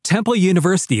Temple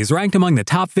University is ranked among the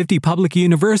top 50 public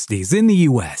universities in the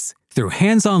U.S. Through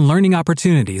hands-on learning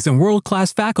opportunities and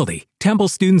world-class faculty, Temple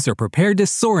students are prepared to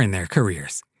soar in their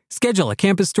careers. Schedule a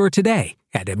campus tour today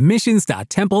at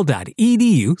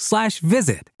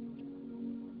admissions.temple.edu/visit.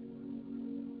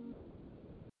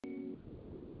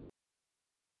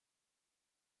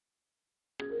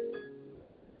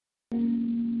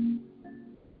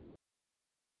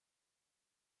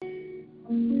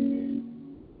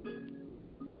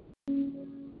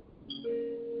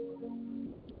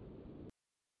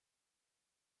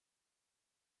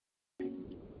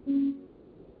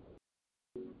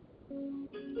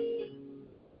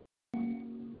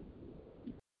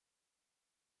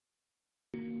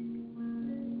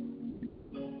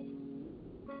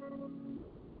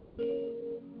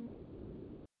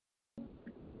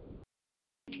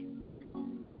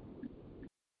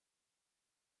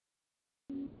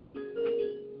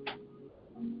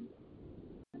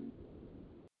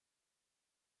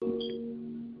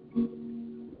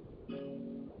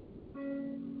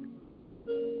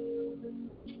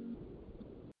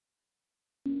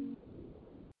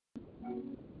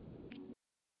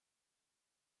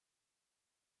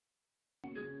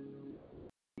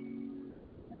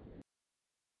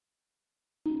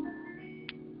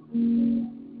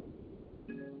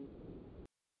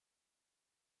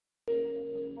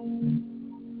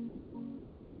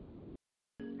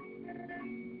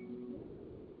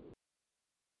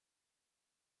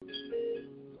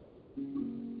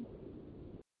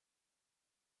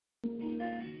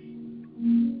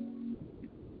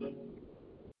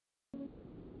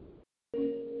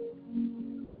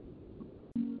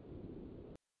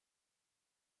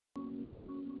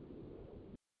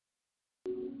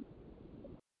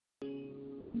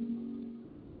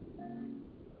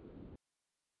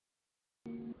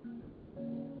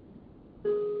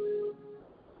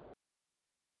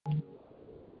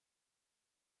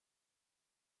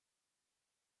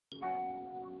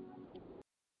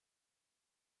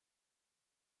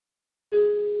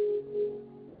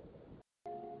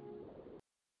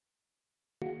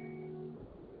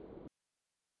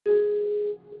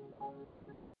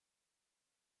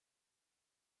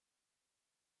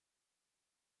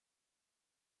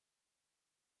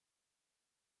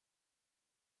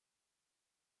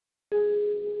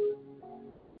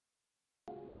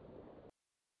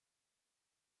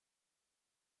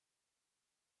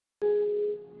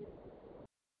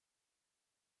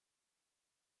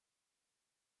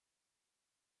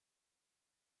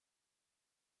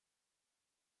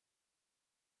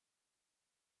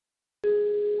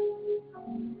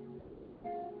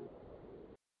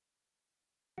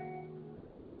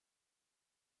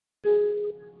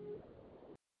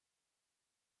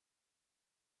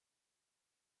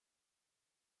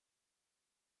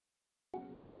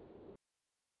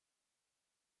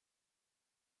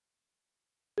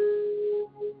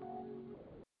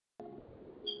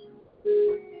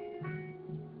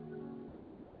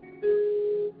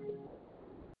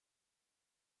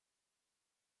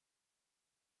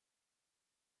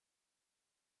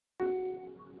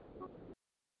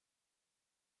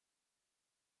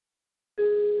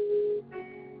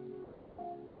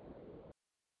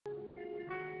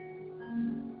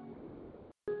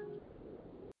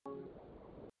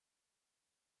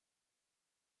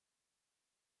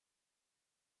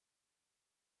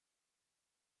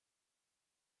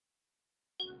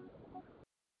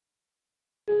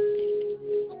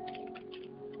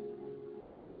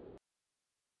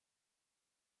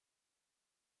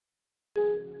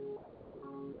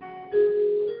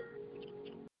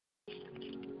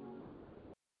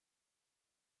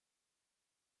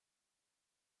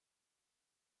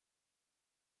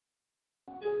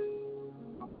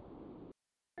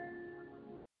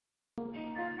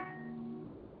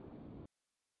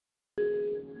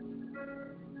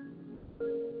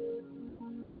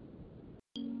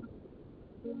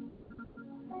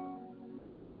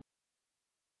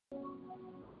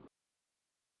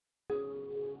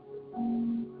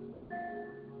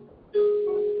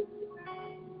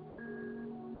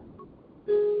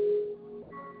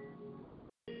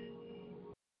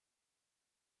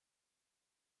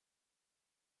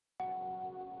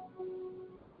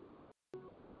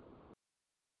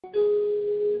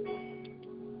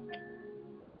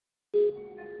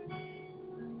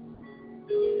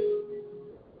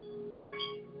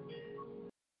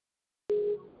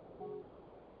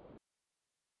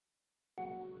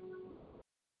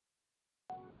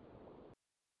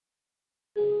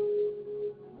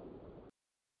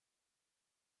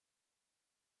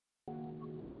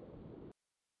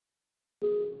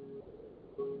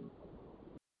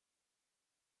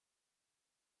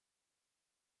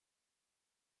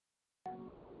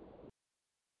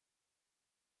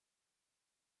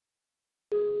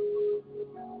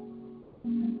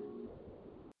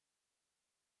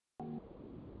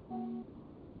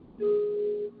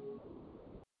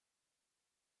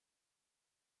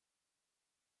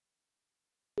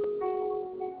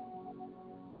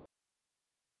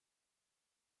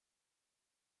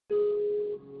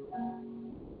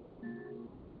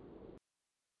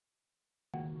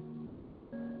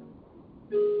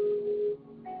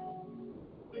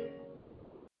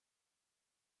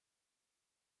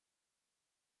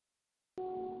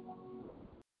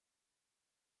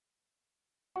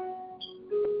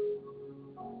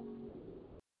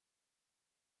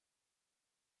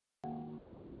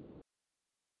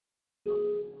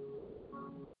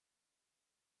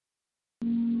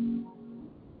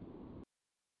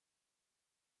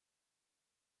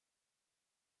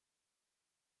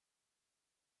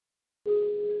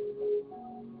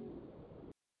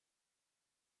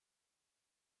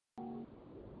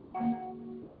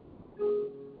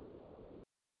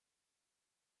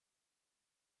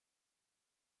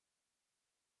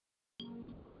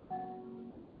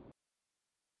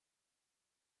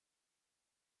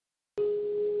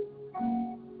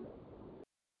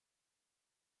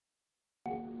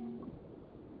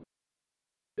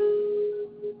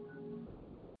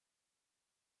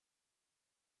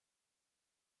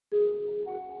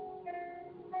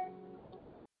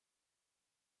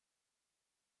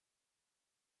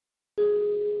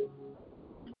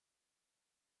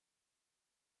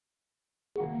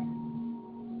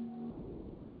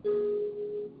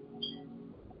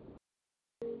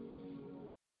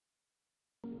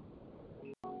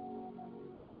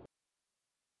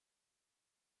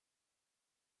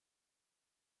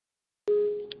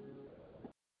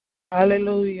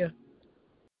 Hallelujah.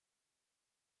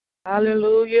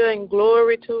 Hallelujah and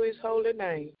glory to his holy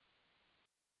name.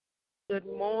 Good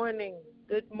morning.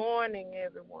 Good morning,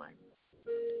 everyone.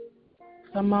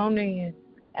 Come on in.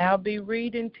 I'll be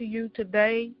reading to you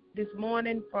today, this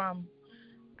morning, from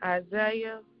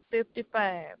Isaiah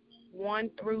 55, 1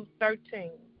 through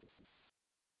 13.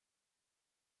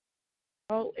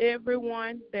 O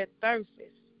everyone that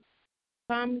thirsteth,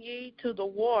 come ye to the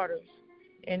waters,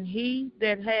 and he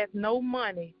that hath no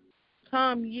money,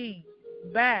 come ye,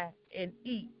 buy and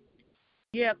eat.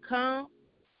 Yea, come,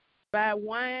 buy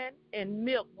wine and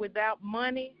milk without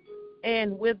money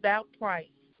and without price.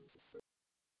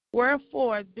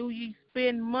 Wherefore do ye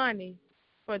spend money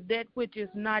for that which is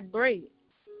not bread,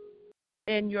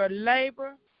 and your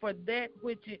labor for that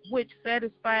which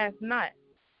satisfies not?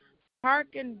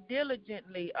 Hearken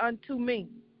diligently unto me,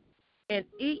 and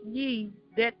eat ye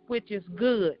that which is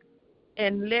good,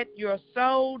 and let your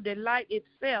soul delight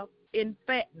itself in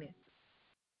fatness.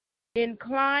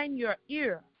 Incline your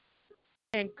ear,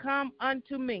 and come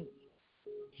unto me.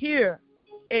 Hear,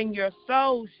 and your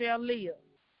soul shall live.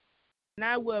 And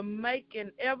I will make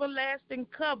an everlasting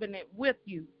covenant with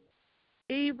you,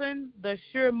 even the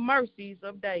sure mercies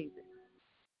of David.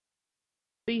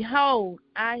 Behold,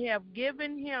 I have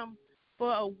given him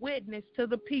for a witness to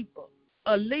the people,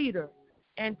 a leader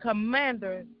and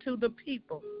commander to the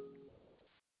people.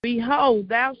 Behold,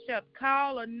 thou shalt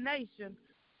call a nation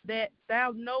that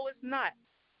thou knowest not,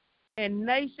 and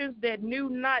nations that knew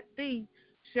not thee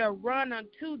shall run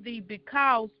unto thee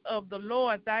because of the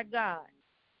Lord thy God,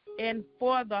 and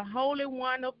for the Holy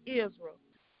One of Israel,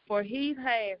 for he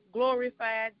has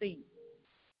glorified thee.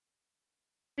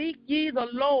 Seek ye the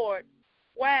Lord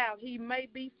while he may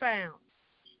be found.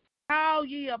 Call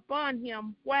ye upon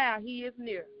him while he is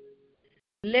near.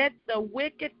 Let the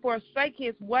wicked forsake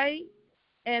his way,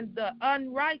 and the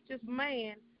unrighteous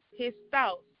man his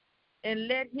thoughts, and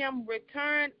let him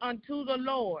return unto the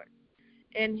Lord,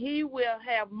 and he will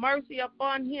have mercy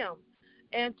upon him,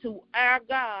 and to our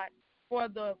God,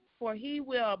 for he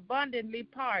will abundantly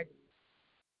pardon.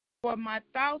 For my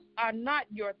thoughts are not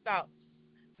your thoughts,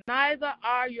 neither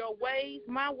are your ways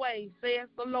my ways, saith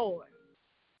the Lord.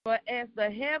 For as the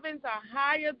heavens are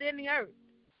higher than the earth,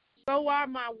 so are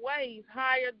my ways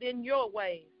higher than your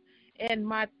ways, and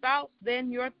my thoughts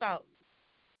than your thoughts.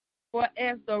 For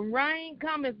as the rain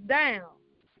cometh down,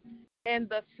 and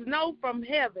the snow from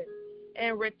heaven,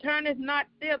 and returneth not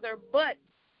thither, but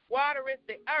watereth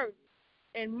the earth,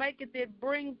 and maketh it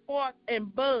bring forth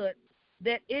and bud,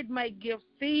 that it may give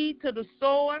seed to the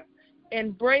sower,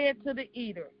 and bread to the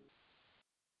eater.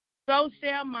 So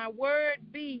shall my word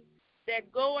be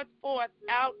that goeth forth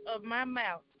out of my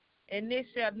mouth, and it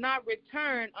shall not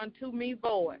return unto me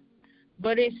void,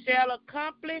 but it shall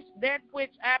accomplish that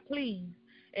which I please,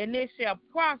 and it shall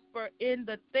prosper in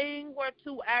the thing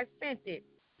whereto I sent it.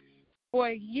 For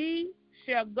ye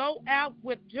shall go out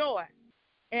with joy,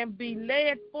 and be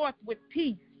led forth with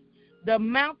peace. The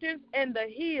mountains and the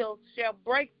hills shall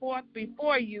break forth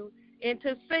before you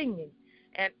into singing,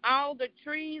 and all the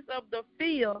trees of the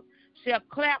field shall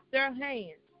clap their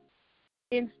hands.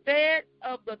 Instead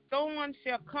of the thorn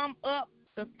shall come up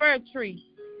the fir tree,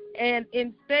 and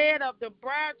instead of the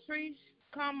briar tree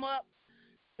come up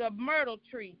the myrtle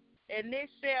tree, and it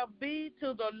shall be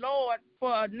to the Lord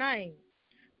for a name,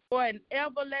 for an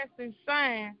everlasting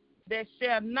sign that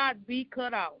shall not be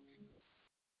cut off.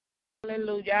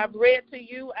 Hallelujah. I've read to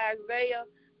you Isaiah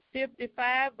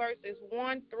 55, verses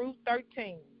 1 through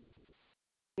 13.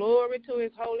 Glory to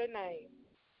his holy name.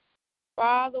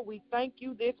 Father, we thank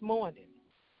you this morning.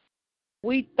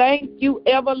 We thank you,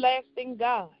 everlasting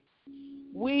God.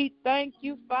 We thank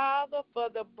you, Father, for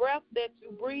the breath that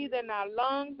you breathe in our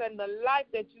lungs and the life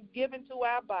that you've given to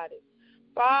our bodies.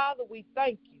 Father, we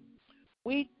thank you.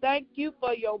 We thank you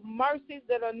for your mercies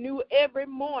that are new every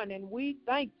morning. We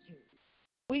thank you.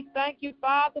 We thank you,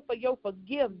 Father, for your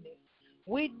forgiveness.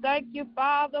 We thank you,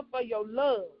 Father, for your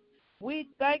love. We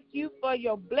thank you for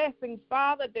your blessings,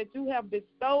 Father, that you have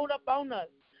bestowed upon us.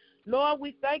 Lord,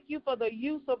 we thank you for the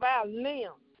use of our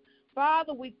limbs.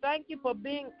 Father, we thank you for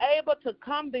being able to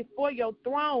come before your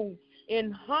throne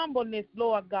in humbleness,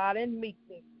 Lord God, and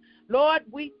meekness. Lord,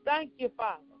 we thank you,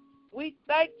 Father. We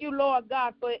thank you, Lord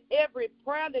God, for every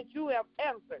prayer that you have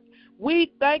answered.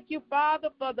 We thank you, Father,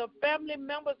 for the family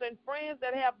members and friends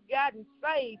that have gotten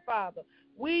saved, Father.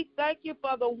 We thank you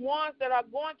for the ones that are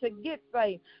going to get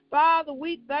saved. Father,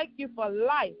 we thank you for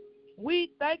life.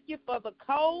 We thank you for the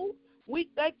cold. We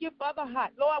thank you for the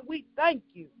hot. Lord, we thank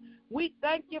you. We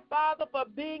thank you, Father, for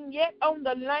being yet on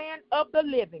the land of the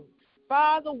living.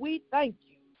 Father, we thank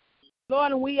you.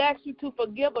 Lord, and we ask you to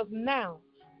forgive us now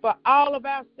for all of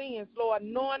our sins, Lord,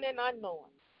 knowing and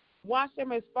unknowing. Wash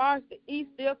them as far as the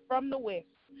east is from the west.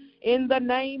 In the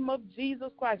name of Jesus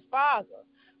Christ, Father,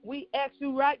 we ask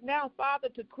you right now, Father,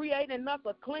 to create in us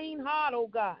a clean heart, oh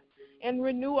God, and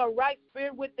renew a right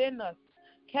spirit within us.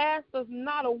 Cast us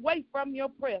not away from your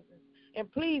presence,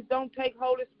 and please don't take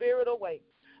Holy Spirit away.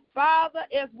 Father,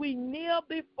 as we kneel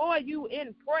before you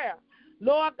in prayer,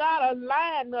 Lord God,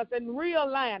 align us and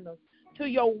realign us to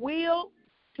your will,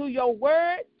 to your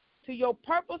word, to your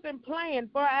purpose and plan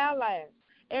for our lives.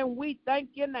 And we thank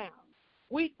you now.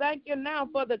 We thank you now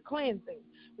for the cleansing.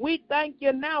 We thank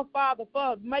you now, Father,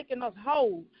 for making us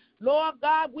whole. Lord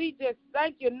God, we just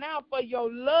thank you now for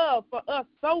your love for us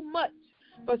so much,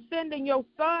 for sending your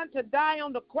son to die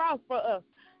on the cross for us.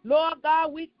 Lord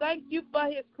God, we thank you for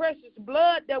his precious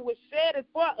blood that was shed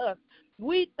for us.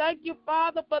 We thank you,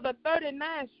 Father, for the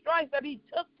 39 stripes that he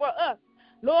took for us.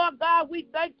 Lord God, we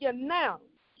thank you now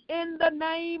in the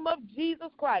name of Jesus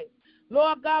Christ.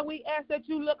 Lord God, we ask that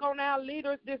you look on our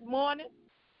leaders this morning.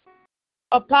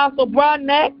 Apostle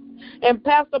Broadnax and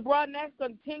Pastor Broadnax,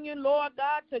 continue, Lord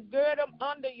God, to gird them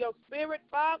under your spirit,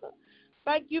 Father.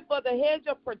 Thank you for the hedge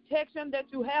of protection that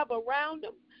you have around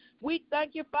them. We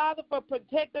thank you, Father, for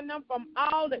protecting them from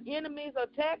all the enemy's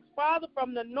attacks, Father,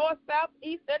 from the north, south,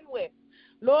 east, and west.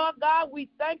 Lord God, we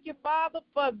thank you, Father,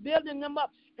 for building them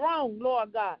up strong,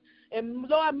 Lord God. And,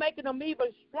 Lord, making them even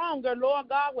stronger, Lord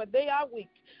God, where they are weak.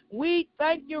 We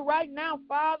thank you right now,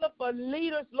 Father, for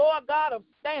leaders, Lord God, of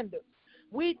standards.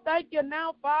 We thank you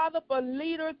now, Father, for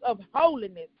leaders of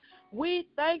holiness. We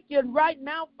thank you right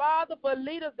now, Father, for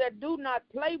leaders that do not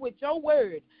play with your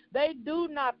word. They do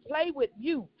not play with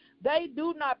you. They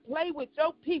do not play with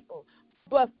your people.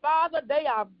 But, Father, they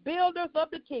are builders of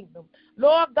the kingdom.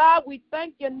 Lord God, we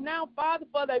thank you now, Father,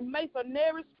 for their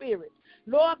masonry spirit.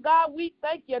 Lord God, we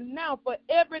thank you now for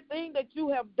everything that you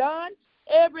have done,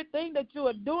 everything that you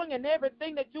are doing, and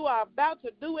everything that you are about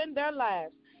to do in their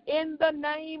lives. In the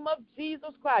name of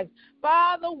Jesus Christ.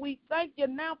 Father, we thank you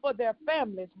now for their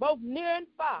families, both near and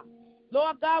far.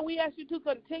 Lord God, we ask you to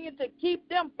continue to keep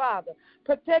them, Father.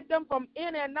 Protect them from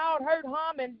any and all hurt,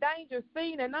 harm, and danger,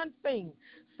 seen and unseen.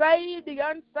 Save the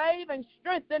unsaved and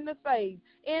strengthen the saved.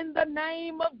 In the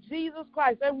name of Jesus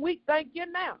Christ. And we thank you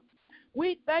now.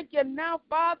 We thank you now,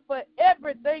 Father, for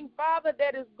everything, Father,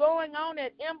 that is going on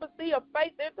at Embassy of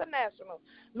Faith International.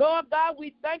 Lord God,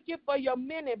 we thank you for your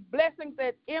many blessings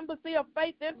at Embassy of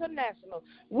Faith International.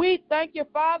 We thank you,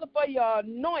 Father, for your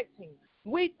anointing.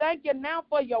 We thank you now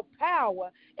for your power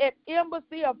at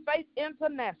Embassy of Faith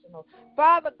International.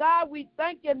 Father God, we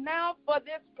thank you now for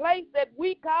this place that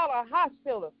we call a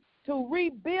hospital to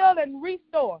rebuild and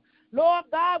restore. Lord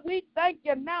God, we thank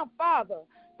you now, Father,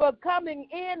 for coming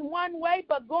in one way,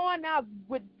 but going out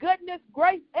with goodness,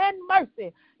 grace, and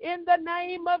mercy in the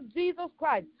name of Jesus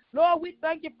Christ. Lord, we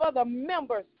thank you for the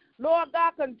members, Lord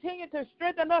God, continue to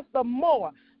strengthen us the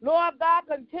more. Lord God,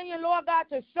 continue, Lord God,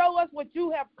 to show us what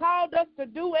you have called us to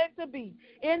do and to be.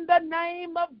 In the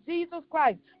name of Jesus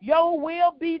Christ, your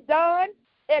will be done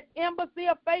at Embassy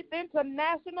of Faith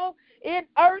International in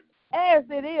earth as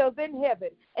it is in heaven.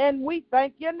 And we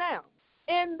thank you now.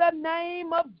 In the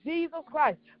name of Jesus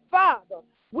Christ. Father,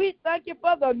 we thank you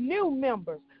for the new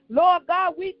members. Lord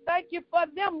God, we thank you for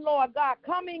them, Lord God,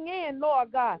 coming in,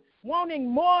 Lord God, wanting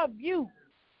more of you,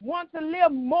 want to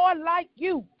live more like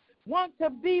you, want to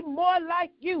be more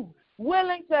like you,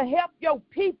 willing to help your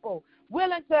people,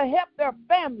 willing to help their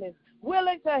families,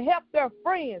 willing to help their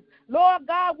friends. Lord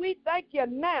God, we thank you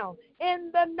now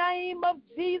in the name of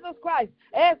Jesus Christ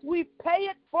as we pay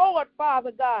it forward,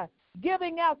 Father God,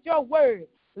 giving out your word,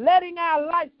 letting our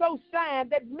light so shine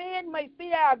that men may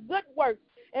see our good works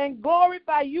and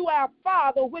glorify you, our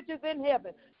Father, which is in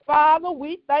heaven. Father,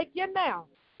 we thank you now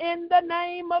in the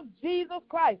name of Jesus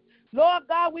Christ. Lord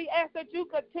God, we ask that you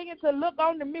continue to look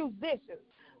on the musicians.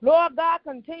 Lord God,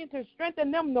 continue to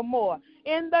strengthen them the more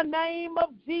in the name of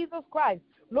Jesus Christ.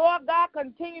 Lord God,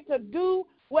 continue to do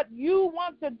what you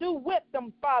want to do with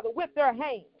them, Father, with their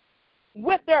hands,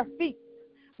 with their feet.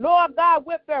 Lord God,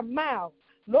 with their mouths.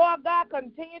 Lord God,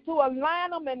 continue to align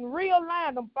them and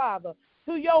realign them, Father,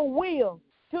 to your will,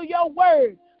 to your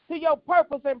word, to your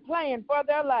purpose and plan for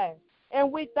their lives.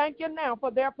 And we thank you now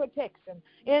for their protection.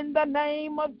 In the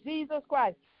name of Jesus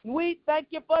Christ, we thank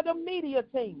you for the media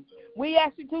team. We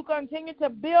ask you to continue to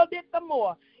build it the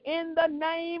more. In the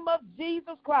name of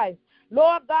Jesus Christ,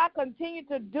 Lord God, continue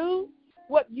to do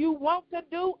what you want to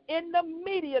do in the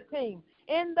media team.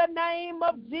 In the name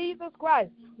of Jesus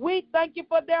Christ, we thank you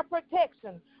for their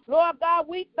protection. Lord God,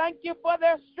 we thank you for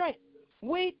their strength.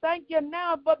 We thank you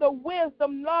now for the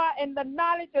wisdom, Lord, and the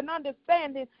knowledge and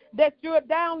understanding that you're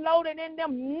downloading in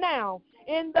them now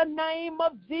in the name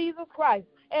of Jesus Christ.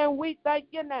 And we thank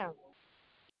you now.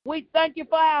 We thank you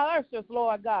for our ushers,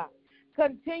 Lord God.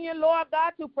 Continue, Lord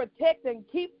God, to protect and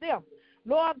keep them.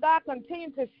 Lord God,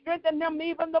 continue to strengthen them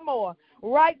even the more.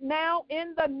 Right now,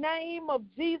 in the name of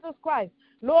Jesus Christ,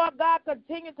 Lord God,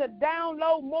 continue to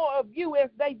download more of you. As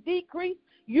they decrease,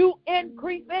 you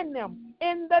increase in them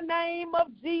in the name of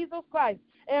Jesus Christ.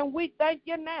 And we thank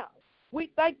you now.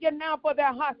 We thank you now for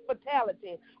their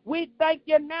hospitality. We thank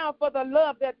you now for the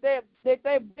love that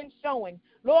they've been showing.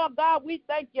 Lord God, we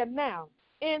thank you now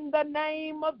in the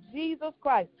name of Jesus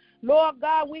Christ. Lord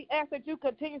God, we ask that you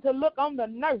continue to look on the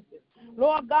nurses.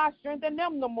 Lord God, strengthen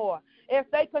them the more. As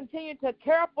they continue to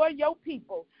care for your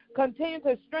people, continue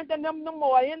to strengthen them the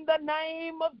more in the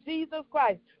name of Jesus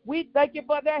Christ. We thank you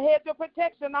for their hedge of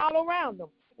protection all around them.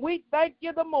 We thank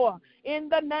you the more in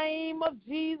the name of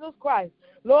Jesus Christ.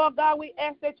 Lord God, we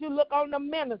ask that you look on the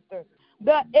ministers,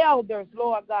 the elders,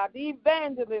 Lord God, the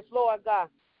evangelists, Lord God.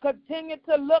 Continue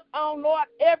to look on, Lord,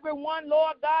 everyone,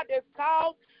 Lord God, that's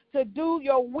called to do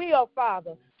your will,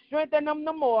 Father. Strengthen them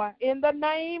the more in the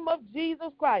name of Jesus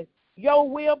Christ. Your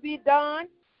will be done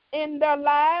in their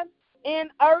lives, in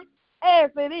earth, as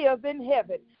it is in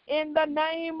heaven. In the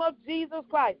name of Jesus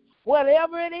Christ,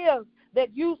 whatever it is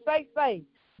that you say,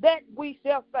 that we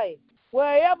shall say.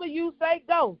 Wherever you say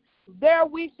go, there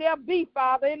we shall be,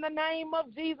 Father, in the name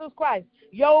of Jesus Christ.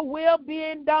 Your will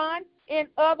being done in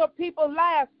other people's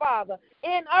lives, Father,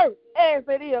 in earth as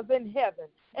it is in heaven.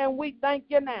 And we thank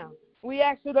you now. We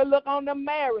ask you to look on the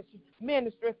marriage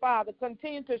ministry, Father.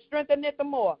 Continue to strengthen it the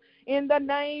more. In the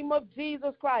name of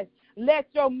Jesus Christ, let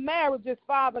your marriages,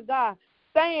 Father God,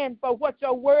 stand for what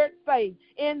your word says.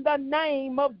 In the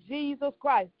name of Jesus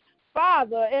Christ,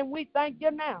 Father, and we thank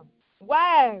you now.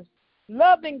 Wives,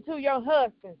 loving to your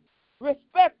husbands,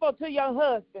 respectful to your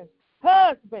husbands.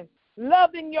 Husbands,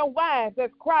 loving your wives as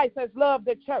Christ has loved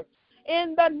the church.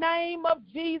 In the name of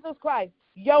Jesus Christ,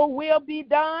 your will be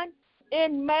done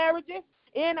in marriages,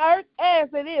 in earth as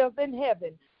it is in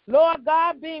heaven. Lord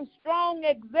God, being strong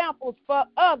examples for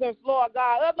others, Lord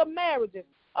God, other marriages,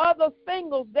 other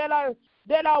singles that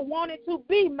are wanting to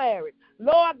be married.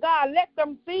 Lord God, let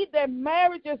them see that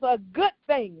marriage is a good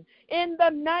thing in the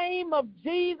name of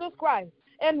Jesus Christ.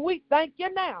 And we thank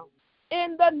you now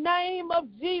in the name of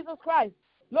Jesus Christ.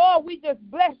 Lord, we just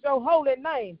bless your holy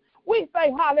name. We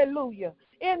say hallelujah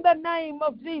in the name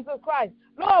of Jesus Christ.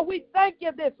 Lord, we thank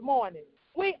you this morning.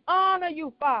 We honor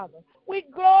you, Father. We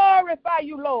glorify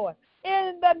you, Lord,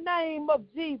 in the name of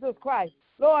Jesus Christ.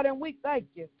 Lord, and we thank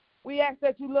you. We ask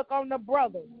that you look on the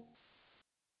brothers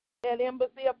at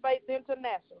Embassy of Faith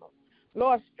International.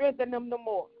 Lord, strengthen them the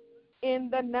more. In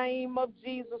the name of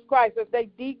Jesus Christ, as they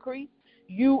decrease,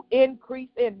 you increase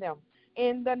in them.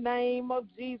 In the name of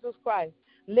Jesus Christ,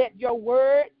 let your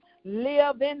word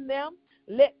live in them.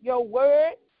 Let your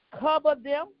word cover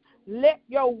them. Let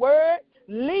your word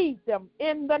lead them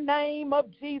in the name of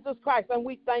Jesus Christ. And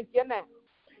we thank you now.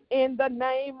 In the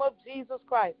name of Jesus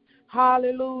Christ.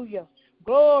 Hallelujah.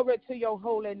 Glory to your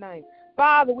holy name.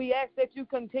 Father, we ask that you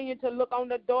continue to look on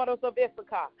the daughters of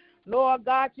Issachar. Lord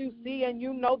God, you see and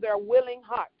you know their willing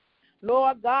hearts.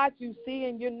 Lord God, you see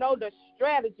and you know the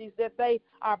strategies that they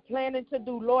are planning to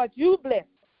do. Lord, you bless them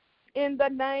in the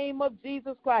name of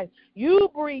Jesus Christ. You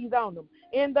breathe on them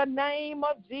in the name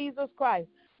of Jesus Christ.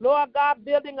 Lord God,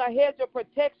 building a hedge of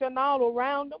protection all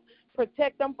around them.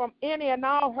 Protect them from any and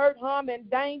all hurt, harm, and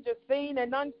danger, seen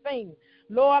and unseen.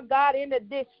 Lord God, any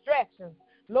distractions.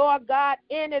 Lord God,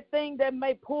 anything that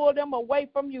may pull them away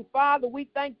from you, Father, we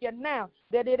thank you now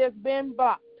that it has been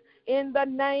blocked. In the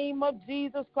name of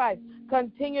Jesus Christ,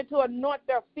 continue to anoint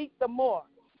their feet the more.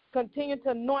 Continue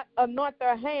to anoint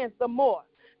their hands the more.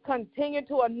 Continue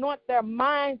to anoint their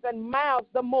minds and mouths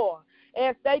the more.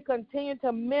 As they continue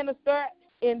to minister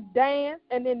in dance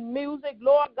and in music,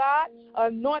 Lord God,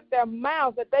 anoint their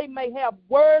mouths that they may have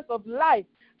words of life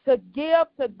to give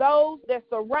to those that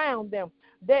surround them,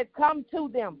 that come to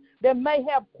them, that may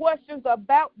have questions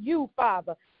about you,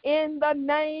 Father. In the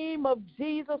name of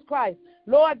Jesus Christ,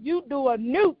 Lord, you do a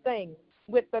new thing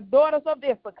with the daughters of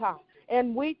Issachar,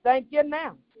 and we thank you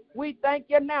now. We thank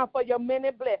you now for your many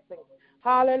blessings.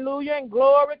 Hallelujah, and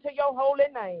glory to your holy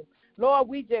name. Lord,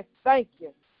 we just thank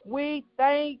you. We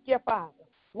thank you, Father.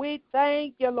 We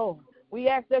thank you, Lord. We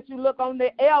ask that you look on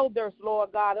the elders,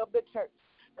 Lord God, of the church.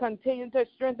 Continue to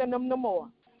strengthen them the more.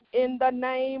 In the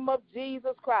name of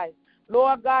Jesus Christ.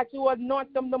 Lord God, you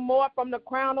anoint them the more from the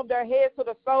crown of their heads to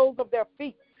the soles of their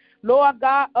feet. Lord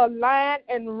God, align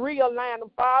and realign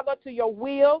them, Father, to your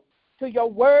will, to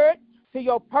your word, to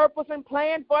your purpose and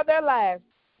plan for their lives.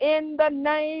 In the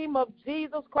name of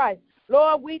Jesus Christ.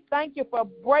 Lord, we thank you for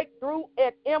breakthrough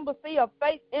at Embassy of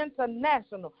Faith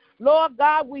International. Lord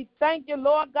God, we thank you,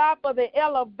 Lord God, for the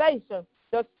elevation,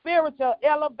 the spiritual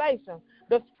elevation,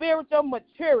 the spiritual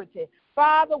maturity.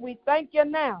 Father, we thank you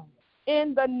now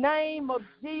in the name of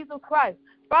Jesus Christ.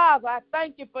 Father, I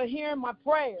thank you for hearing my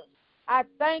prayers. I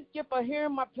thank you for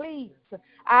hearing my pleas.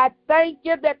 I thank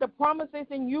you that the promises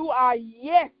in you are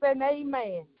yes and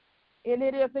amen. And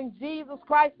it is in Jesus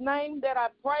Christ's name that I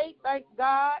pray. Thank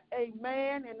God.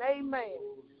 Amen and amen.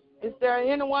 Is there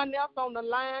anyone else on the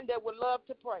line that would love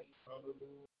to pray?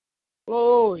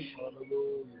 Glory.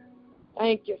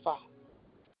 Thank you, Father.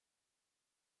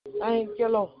 Thank you,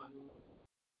 Lord.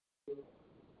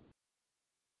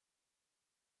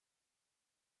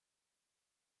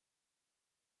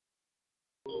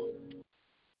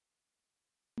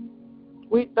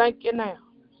 We thank you now.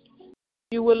 If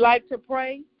you would like to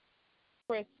pray,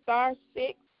 press *6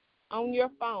 on your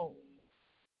phone.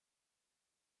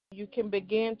 You can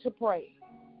begin to pray.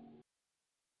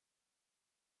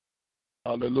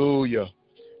 Hallelujah.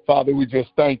 Father, we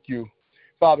just thank you.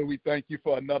 Father, we thank you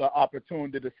for another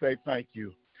opportunity to say thank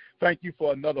you. Thank you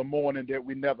for another morning that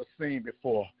we never seen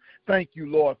before. Thank you,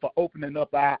 Lord, for opening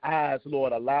up our eyes,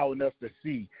 Lord, allowing us to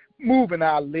see. Moving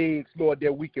our legs, Lord,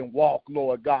 that we can walk,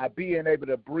 Lord God, being able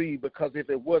to breathe, because if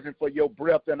it wasn't for your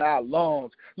breath in our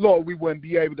lungs, Lord, we wouldn't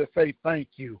be able to say thank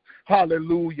you.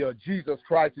 Hallelujah. Jesus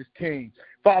Christ is King.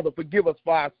 Father, forgive us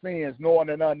for our sins, knowing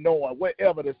and unknowing,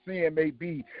 whatever the sin may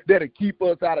be, that'll keep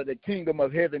us out of the kingdom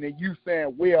of heaven, and you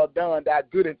saying, well done, thy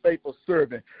good and faithful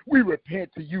servant. We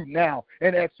repent to you now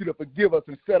and ask you to forgive us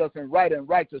and set us in right and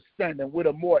righteous standing with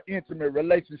a more intimate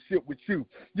relationship with you.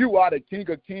 You are the King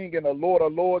of kings and the Lord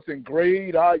of lords, and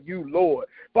great are you, Lord.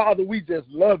 Father, we just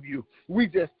love you. We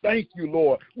just thank you,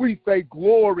 Lord. We say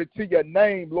glory to your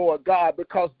name, Lord God,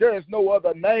 because there is no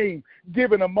other name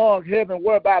given among heaven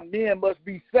whereby men must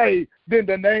be saved than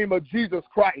the name of Jesus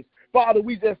Christ. Father,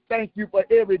 we just thank you for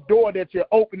every door that you're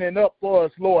opening up for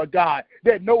us, Lord God,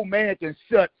 that no man can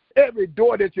shut. Every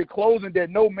door that you're closing that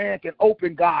no man can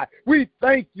open, God. We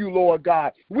thank you, Lord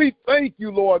God. We thank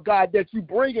you, Lord God, that you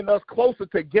bringing us closer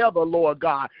together, Lord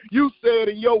God. You said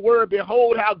in your word,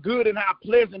 behold how good and how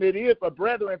pleasant it is for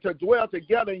brethren to dwell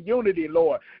together in unity,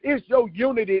 Lord. It's your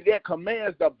unity that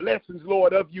commands the blessings,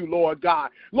 Lord, of you, Lord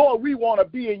God. Lord, we want to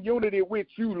be in unity with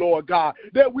you, Lord God,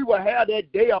 that we will have that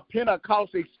day of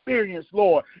Pentecost experience,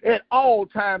 Lord, at all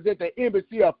times at the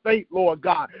Embassy of Faith, Lord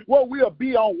God, where we'll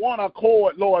be on one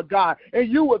accord, Lord God, and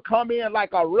you would come in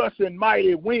like a rushing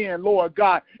mighty wind, Lord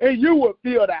God, and you would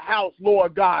fill the house,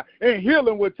 Lord God, and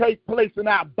healing would take place in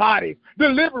our bodies.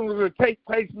 Deliverance would take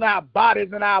place in our bodies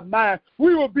and our minds.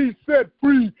 We will be set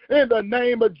free in the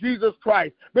name of Jesus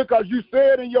Christ, because you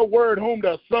said in your word, whom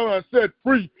the Son set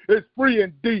free is free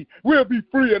indeed. We'll be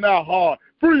free in our heart,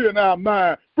 free in our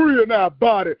mind, free in our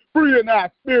body, free in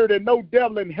our spirit, and no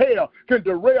devil in hell can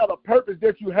derail the purpose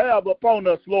that you have upon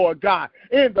us, Lord God,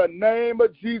 in the name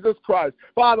of Jesus Christ.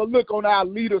 Father, look on our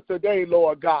leaders today,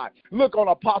 Lord God. Look on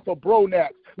Apostle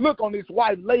Bronax. Look on this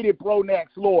wife, Lady Bronax,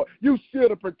 Lord. You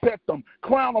should protect them.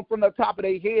 Crown them from the top of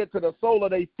their head to the sole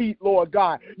of their feet, Lord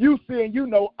God. You see and you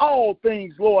know all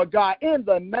things, Lord God, in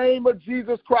the name of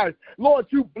Jesus Christ. Lord,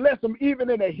 you bless them even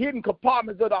in the hidden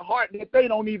compartments of the heart that they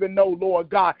don't even know, Lord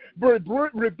God.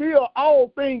 Reveal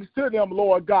all things to them,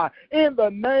 Lord God, in the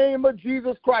name of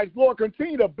Jesus Christ. Lord,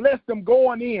 continue to bless them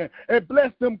going in and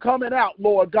bless them coming out,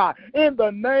 Lord God, in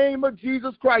the name of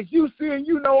Jesus Christ. You see and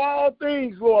you know all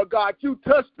things, Lord God. You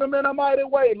touch them in a mighty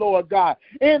way, Lord God,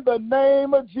 in the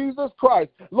name of Jesus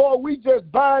Christ. Lord, we just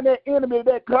bind that enemy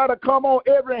that try to come on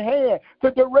every hand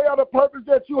to derail the purpose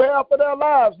that you have for their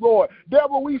lives, Lord.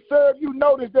 Devil, we serve you.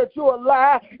 Notice that you're a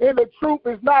lie and the truth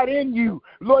is not in you.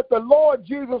 Lord, the Lord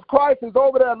Jesus Christ is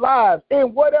over their lives,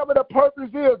 and whatever the purpose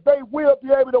is, they will be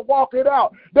able to walk it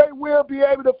out. They will be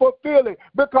able to fulfill it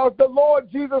because the Lord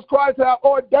Jesus Christ has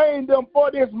ordained them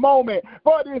for this moment,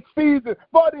 for this season,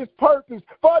 for this purpose,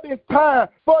 for this time,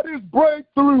 for this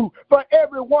breakthrough, for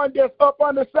everyone that's up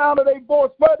on the sound of their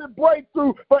voice, for the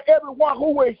breakthrough, for everyone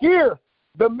who will hear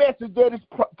the message that is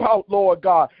taught, Lord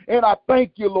God. And I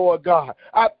thank you, Lord God.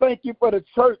 I thank you for the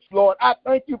church, Lord. I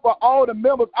thank you for all the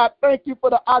members. I thank you for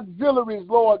the auxiliaries,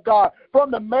 Lord God,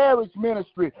 from the marriage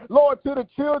ministry, Lord, to the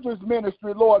children's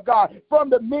ministry, Lord God, from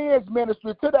the men's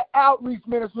ministry to the outreach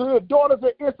ministry, to the daughters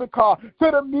of Issachar,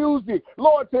 to the music,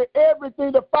 Lord, to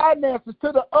everything, the finances,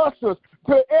 to the ushers,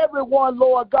 to everyone,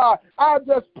 Lord God. I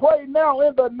just pray now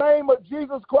in the name of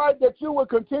Jesus Christ that you will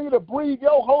continue to breathe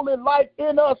your holy life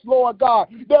in us, Lord God,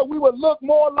 that we will look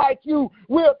more like you,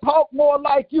 we'll talk more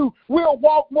like you, we'll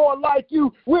walk more like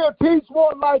you, we'll teach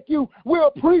more like you,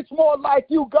 we'll preach more like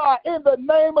you, God, in the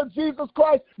name of Jesus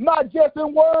Christ, not just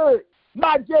in word,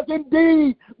 not just in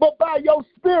deed, but by your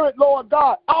spirit, Lord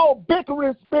God. All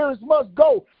bickering spirits must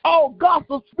go. All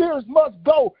gossip spirits must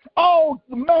go. All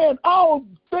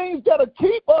things that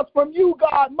keep us from you,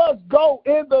 God, must go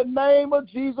in the name of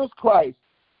Jesus Christ.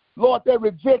 Lord, that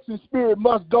rejection spirit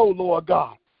must go, Lord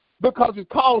God, because it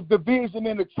caused division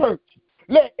in the church.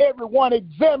 Let everyone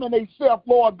examine themselves,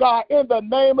 Lord God, in the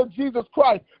name of Jesus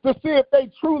Christ, to see if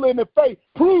they truly in the faith.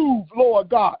 Prove, Lord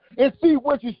God, and see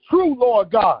which is true,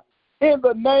 Lord God, in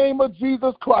the name of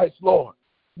Jesus Christ, Lord,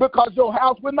 because your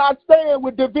house will not stand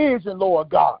with division, Lord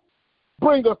God.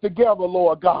 Bring us together,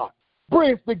 Lord God.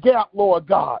 Bridge the gap, Lord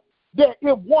God, that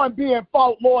if one be in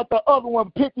fault, Lord, the other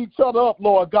one pick each other up,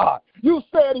 Lord God. You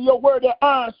said in your word that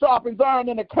iron sharpens iron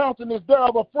and the countenance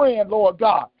thereof a friend, Lord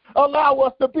God. Allow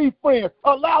us to be friends.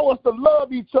 Allow us to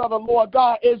love each other, Lord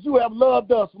God, as you have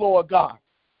loved us, Lord God.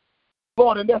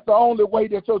 Lord, and that's the only way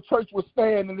that your church will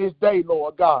stand in this day,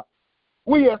 Lord God.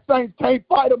 We as saints can't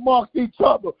fight amongst each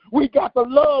other. We got to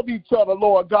love each other,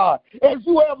 Lord God, as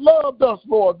you have loved us,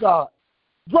 Lord God.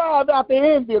 Drive out the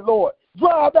envy, Lord.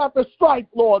 Drive out the strife,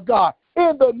 Lord God,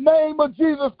 in the name of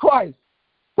Jesus Christ.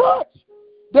 Touch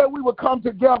that we will come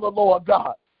together, Lord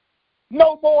God.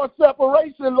 No more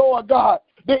separation, Lord God.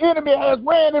 The enemy has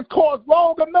ran his course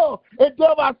long enough. And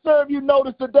devil, I serve you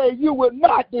notice today, you will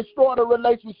not destroy the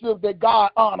relationship that God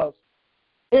honors.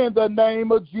 In the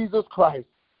name of Jesus Christ.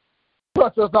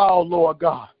 Touch us all, Lord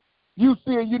God. You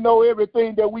see and you know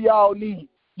everything that we all need.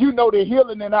 You know the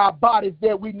healing in our bodies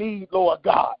that we need, Lord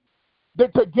God. The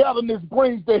togetherness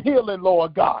brings the healing,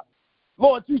 Lord God.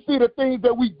 Lord, you see the things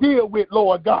that we deal with,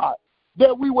 Lord God,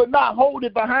 that we will not hold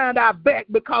it behind our back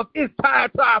because it's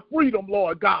tied to our freedom,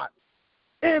 Lord God.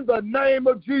 In the name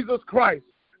of Jesus Christ.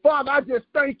 Father, I just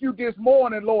thank you this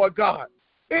morning, Lord God.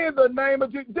 In the name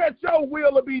of Jesus, that your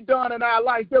will will be done in our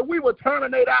life, that we will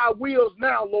terminate our wills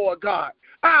now, Lord God.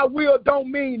 Our will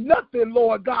don't mean nothing,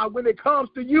 Lord God, when it comes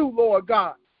to you, Lord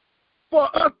God.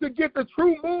 For us to get the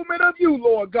true movement of you,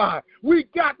 Lord God, we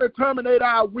got to terminate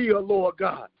our will, Lord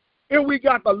God. And we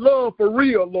got the love for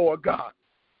real, Lord God.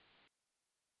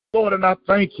 Lord, and I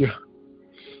thank you.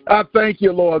 I thank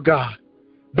you, Lord God.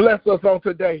 Bless us on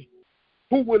today.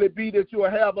 Who will it be that you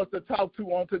will have us to talk to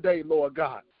on today, Lord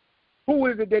God? Who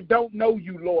is it that don't know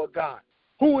you, Lord God?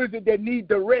 Who is it that need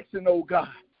direction, oh God?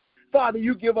 Father,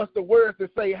 you give us the words to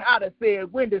say, how to say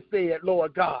it, when to say it,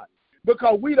 Lord God.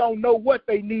 Because we don't know what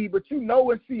they need, but you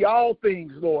know and see all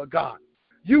things, Lord God.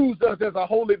 Use us as a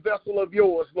holy vessel of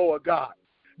yours, Lord God,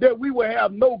 that we will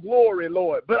have no glory,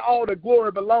 Lord, but all the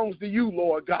glory belongs to you,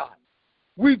 Lord God.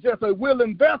 We just a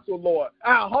willing vessel, Lord.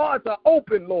 Our hearts are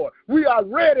open, Lord. We are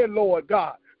ready, Lord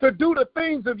God, to do the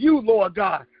things of you, Lord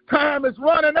God. Time is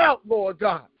running out, Lord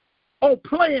God, on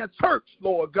playing church,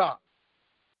 Lord God.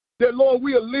 that, Lord,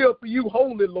 we'll live for you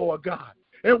wholly, Lord God.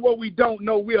 And what we don't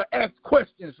know, we'll ask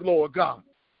questions, Lord God.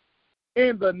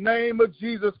 In the name of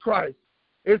Jesus Christ,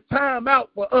 it's time out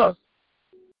for us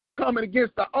coming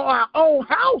against our own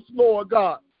house, Lord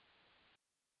God.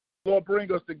 Lord,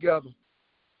 bring us together.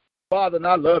 Father, and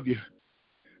I love you.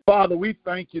 Father, we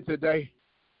thank you today.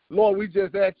 Lord, we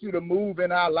just ask you to move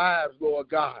in our lives, Lord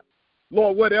God.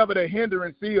 Lord, whatever the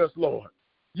hindrance is, Lord,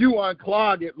 you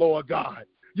unclog it, Lord God.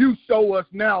 You show us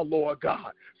now, Lord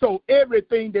God. So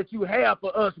everything that you have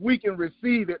for us, we can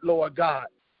receive it, Lord God.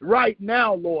 Right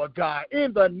now, Lord God,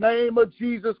 in the name of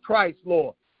Jesus Christ,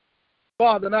 Lord.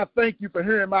 Father, and I thank you for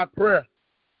hearing my prayer.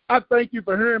 I thank you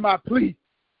for hearing my plea.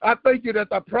 I thank you that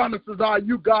the promises are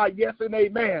you, God, yes and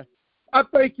amen. I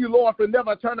thank you, Lord, for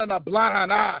never turning a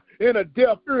blind eye and a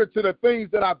deaf ear to the things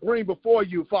that I bring before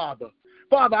you, Father.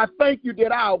 Father, I thank you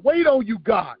that I'll wait on you,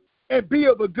 God, and be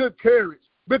of a good courage,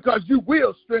 because you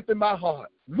will strengthen my heart.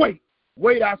 Wait,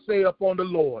 I say, upon the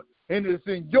Lord. And it's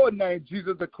in your name,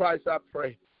 Jesus the Christ, I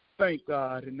pray. Thank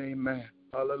God and amen.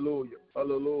 Hallelujah.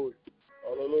 Hallelujah.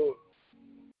 Hallelujah.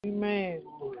 Amen.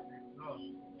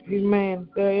 Amen. Is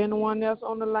there anyone else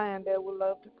on the line that would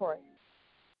love to pray?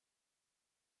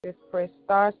 Just press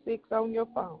 *6 on your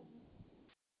phone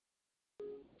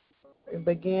and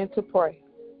begin to pray.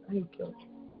 Thank you.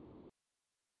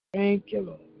 Thank you,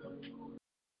 Lord.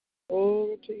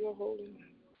 Glory to your holy name.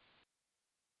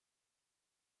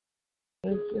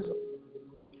 Thank you, Lord.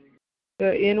 Is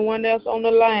there anyone else on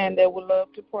the line that would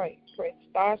love to pray? Press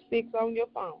 *6 on your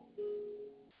phone.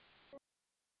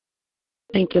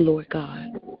 Thank you, Lord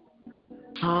God.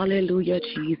 Hallelujah,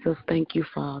 Jesus. Thank you,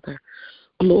 Father.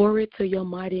 Glory to your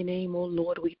mighty name, oh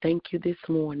Lord. We thank you this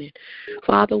morning.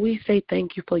 Father, we say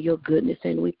thank you for your goodness,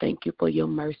 and we thank you for your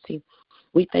mercy.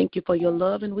 We thank you for your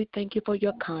love, and we thank you for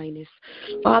your kindness.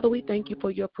 Father, we thank you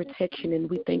for your protection, and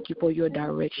we thank you for your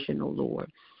direction, oh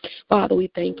Lord. Father, we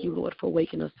thank you, Lord, for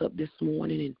waking us up this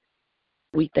morning, and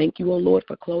we thank you, O Lord,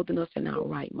 for clothing us in our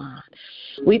right mind.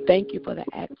 We thank you for the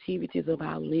activities of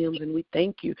our limbs, and we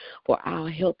thank you for our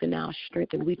health and our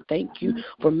strength, and we thank you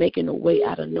for making a way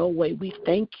out of no way. We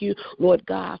thank you, Lord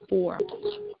God, for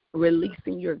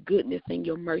releasing your goodness and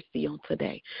your mercy on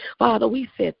today. Father, we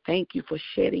said thank you for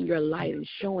shedding your light and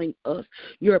showing us,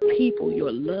 your people,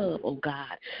 your love, oh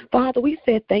God. Father, we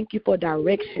said thank you for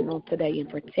direction on today and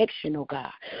protection, oh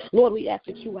God. Lord, we ask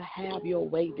that you will have your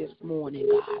way this morning,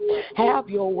 God. Have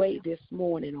your way this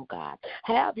morning, oh God.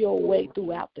 Have your way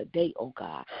throughout the day, oh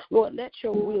God. Lord, let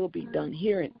your will be done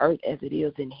here in earth as it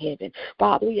is in heaven.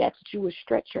 Father, we ask that you will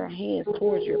stretch your hands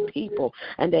towards your people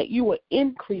and that you will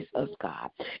increase us, God,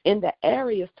 in the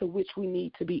areas to which we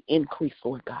need to be increased,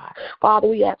 Lord God. Father,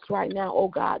 we ask right now, oh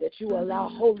God, that you allow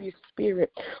Holy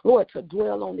Spirit, Lord, to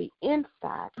dwell on the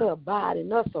inside, to abide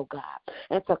in us, oh God,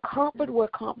 and to comfort where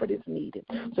comfort is needed,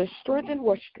 to strengthen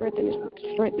where strength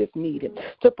is needed,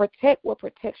 to protect where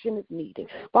protection is needed.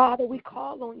 Father, we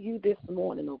call on you this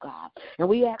morning, oh God, and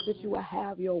we ask that you will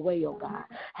have your way, oh God.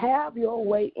 Have your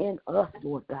way in us,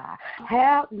 Lord God.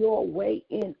 Have your way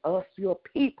in us, your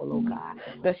people, oh God,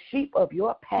 the sheep of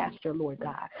your pasture, Lord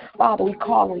God. Father, we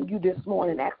call on you this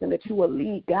morning, asking that you will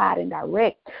lead, guide, and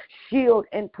direct, shield,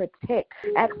 and protect,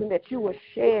 asking that you will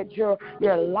shed your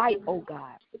light, oh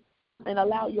God, and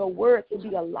allow your word to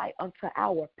be a light unto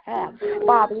our path.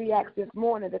 Father, we ask this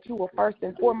morning that you will first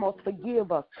and foremost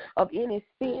forgive us of any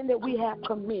sin that we have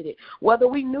committed. Whether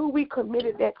we knew we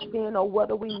committed that sin or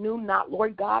whether we knew not,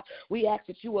 Lord God, we ask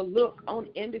that you will look on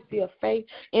Embassy of Faith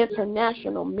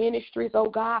International Ministries, oh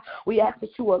God. We ask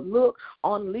that you will look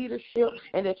on leadership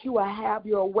and that you will have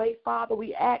your way, Father.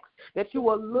 We ask that you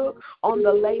will look on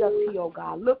the laity, oh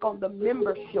God. Look on the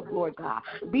membership, Lord God.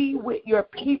 Be with your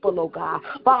people, oh God.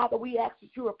 Father, we ask that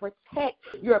you will protect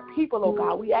your people, oh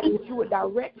God. We ask that you would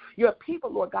direct your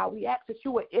people, Lord God. We ask that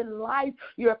you would enliven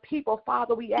your people,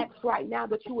 Father. We ask right now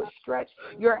that you would stretch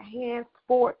your hands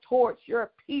forward towards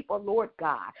your people, Lord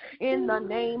God. In the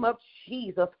name of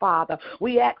Jesus, Father,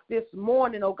 we ask this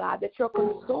morning, oh God, that your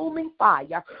consuming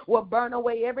fire will burn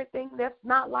away everything that's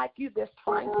not like you, that's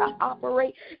trying to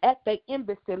operate at the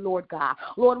embassy, Lord God.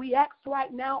 Lord, we ask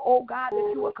right now, oh God,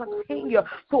 that you will continue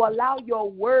to allow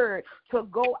your word to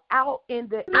go out in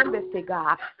the embassy,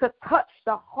 God, to touch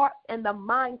the hearts and the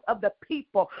minds of the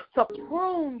people, to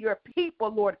prune your people,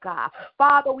 Lord God.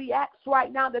 Father, we ask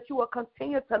right now that you will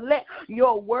continue to let your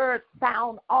your word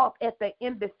sound off at the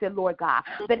embassy, Lord God,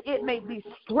 that it may be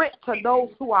strength to those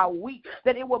who are weak,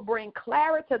 that it will bring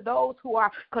clarity to those who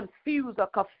are confused or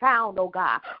confounded, oh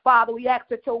God. Father, we ask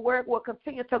that your word will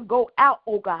continue to go out,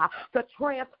 oh God, to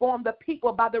transform the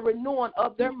people by the renewing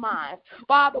of their minds.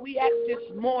 Father, we ask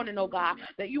this morning, oh God,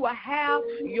 that you will have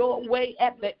your way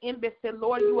at the embassy,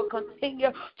 Lord. You will continue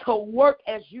to work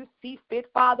as you see fit,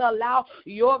 Father. Allow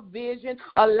your vision,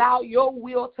 allow your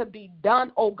will to be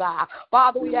done, oh God.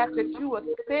 Father, we ask that you will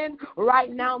send right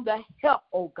now the help,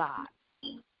 oh God.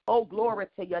 Oh, glory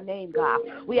to your name, God.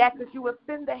 We ask that you will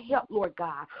send the help, Lord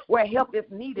God, where help is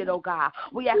needed, oh God.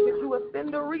 We ask that you will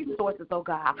send the resources, oh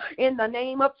God, in the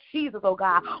name of Jesus, oh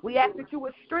God. We ask that you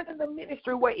will strengthen the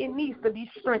ministry where it needs to be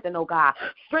strengthened, oh God.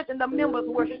 Strengthen the members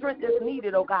where strength is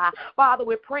needed, oh God. Father,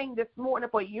 we're praying this morning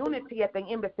for unity at the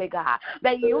embassy, God.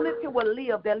 That unity will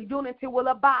live, that unity will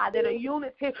abide, that a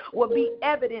unity will be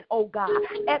evident, oh God,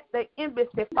 at the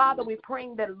embassy. Father, we're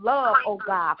praying that love, oh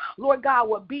God, Lord God,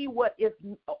 will be what is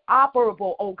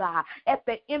operable, oh God, at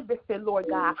the embassy, Lord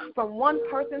God, from one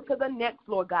person to the next,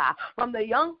 Lord God, from the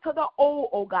young to the old,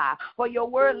 oh God. For your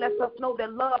word lets us know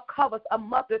that love covers a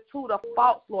multitude of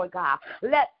faults, Lord God.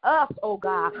 Let us, oh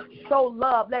God, show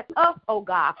love. Let us, oh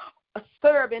God,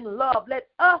 serve in love. Let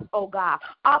us, oh God,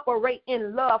 operate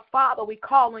in love. Father, we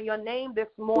call on your name this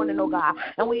morning, oh God,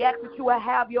 and we ask that you will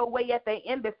have your way at the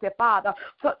embassy, Father.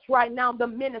 Touch right now the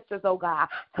ministers, oh God.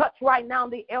 Touch right now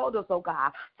the elders, oh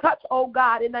God. Touch, oh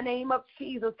God, in the name of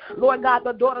Jesus, Lord God,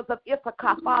 the daughters of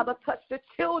Issachar, Father. Touch the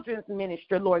children's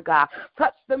ministry, Lord God.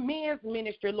 Touch the men's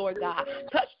ministry, Lord God.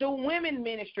 Touch the women's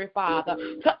ministry, Father.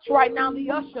 Touch right now the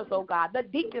ushers, oh God, the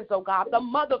deacons, oh God, the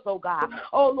mothers, oh God.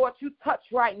 Oh Lord, you touch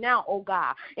right now, oh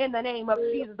God, in the name of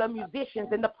Jesus, the musicians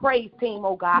and the praise team,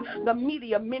 oh God, the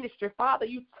media ministry, Father,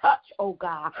 you touch, oh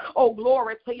God. Oh,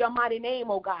 glory to your mighty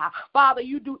name, oh God. Father,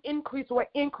 you do increase where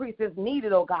increase is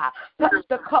needed, oh God. Touch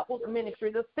the couples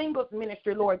ministry, the singles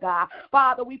ministry, Lord God.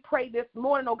 Father, we pray this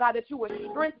morning, oh God, that you would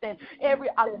strengthen every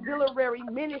auxiliary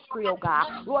ministry, oh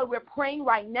God. Lord, we're praying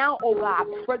right now, oh God,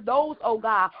 for those, oh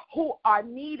God, who are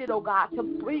needed, oh God, to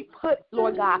be put,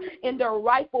 Lord God, in their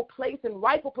rightful place and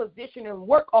rightful position and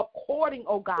work according,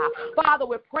 oh God. Father,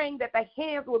 we're praying that the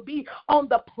hands will be on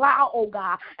the plow, oh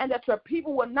God, and that your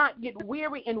people will not get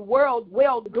weary in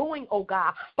well-doing, oh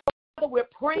God. We're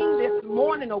praying this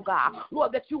morning, oh God,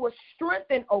 Lord, that you will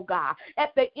strengthen, oh God,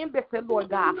 at the embassy, Lord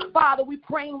God. Father, we're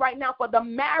praying right now for the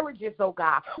marriages, oh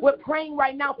God. We're praying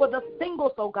right now for the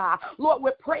singles, oh God. Lord,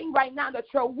 we're praying right now that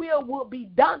your will be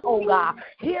done, oh God,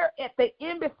 here at the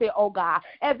embassy, oh God,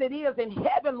 as it is in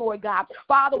heaven, Lord God.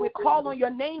 Father, we call on your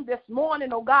name this morning,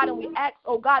 oh God, and we ask,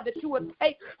 oh God, that you would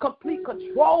take complete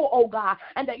control, oh God,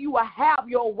 and that you will have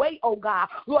your way, oh God.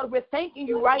 Lord, we're thanking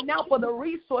you right now for the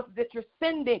resources that you're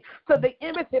sending to the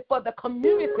embassy for the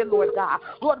community, Lord God.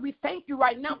 Lord, we thank you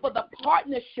right now for the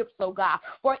partnerships, oh God,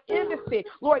 for embassy,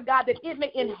 Lord God, that it may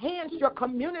enhance your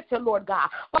community, Lord God.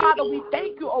 Father, we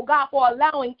thank you, oh God, for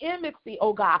allowing embassy,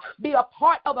 oh God, be a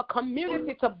part of a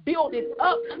community to build it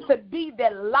up, to be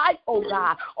that light, oh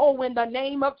God. Oh, in the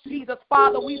name of Jesus,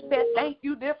 Father, we said thank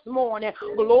you this morning.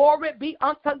 Glory be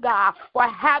unto God for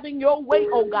having your way,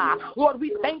 oh God. Lord,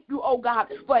 we thank you, oh God,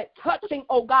 for touching,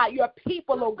 oh God, your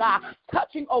people, oh God,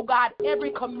 touching, oh God,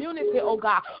 every community, oh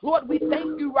God. Lord, we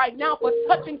thank you right now for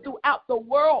touching throughout the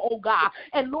world, oh God.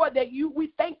 And Lord,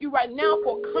 we thank you right now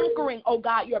for conquering, oh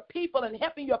God, your people and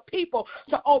helping your people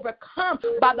to overcome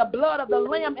by the blood of the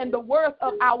Lamb and the words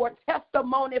of our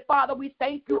testimony. Father, we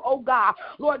thank you, oh God,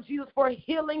 Lord Jesus, for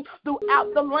healing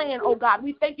throughout the land, oh God.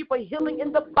 We thank you for healing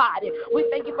in the body. We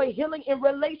thank you for healing in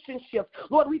relationships.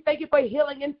 Lord, we thank you for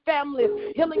healing in families,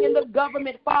 healing in the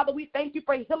government. Father, we thank you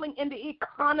for healing in the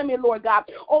economy, Lord God.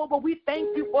 Oh, but we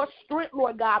thank you for strength,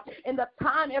 Lord God, in the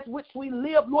time as which we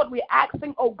live. Lord, we're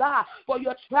asking, oh God, for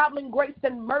your traveling grace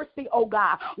and mercy, oh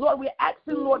God. Lord, we're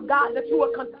asking, Lord God, that you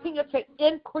will continue to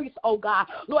increase, oh God.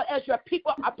 Lord, as your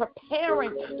people are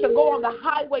preparing to go on the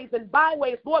highways and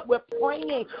byways, Lord, we're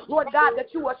praying, Lord God,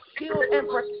 that you will shield and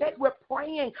protect. We're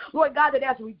praying, Lord God, that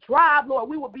as we drive, Lord,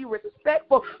 we will be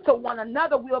respectful to one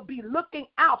another. We'll be looking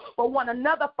out for one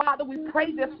another. Father, we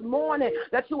pray this morning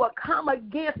that you will come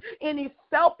against any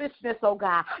selfishness, oh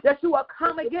God, that you will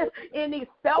come against any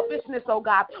selfishness, oh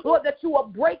God. Lord, that you will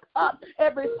break up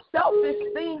every selfish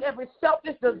thing, every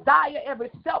selfish desire, every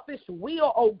selfish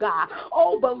will, oh God.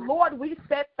 Oh, but Lord, we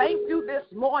said thank you this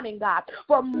morning, God,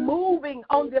 for moving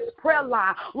on this prayer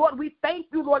line. Lord, we thank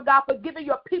you, Lord God, for giving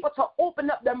your people to open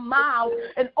up their mouths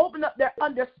and open up their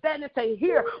understanding to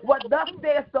hear what thus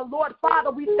says the Lord.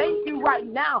 Father, we thank you right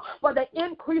now for the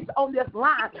increase on this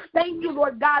line. Thank you,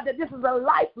 Lord God, that this is a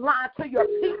lifeline to your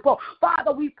people.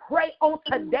 Father, we pray on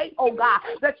today, oh God,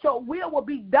 that your will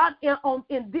be done on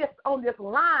this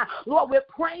line. Lord, we're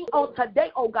praying on today,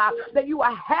 oh God, that you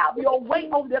will have your way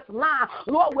on this line.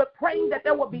 Lord, we're praying that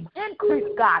there will be increase,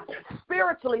 God,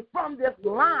 spiritually from this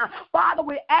line. Father,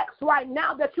 we ask right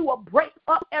now that you will break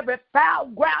up every foul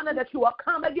ground and that you will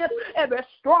come against every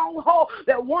stronghold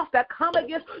that wants to come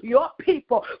against your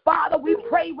people. Father, we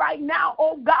pray right now,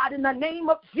 oh God, in the name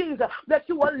of Jesus, that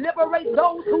you will liberate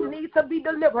those who need to be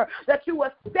delivered, that you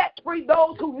will set free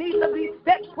those who need to be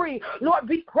set free. Lord,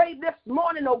 we pray this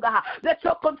morning, oh God, that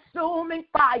your consuming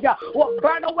fire will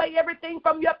burn away everything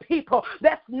from your people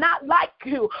that's not like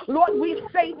you. Lord, we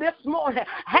say this morning,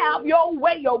 have your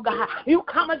way, oh God. You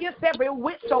come against every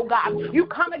witch, oh God. You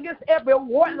come against every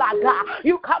warlock, God.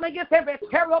 You come against every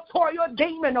territorial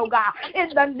demon, oh God. In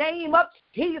the name of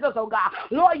Jesus, oh God.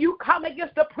 Lord, you come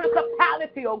against the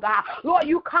principality, oh God. Lord,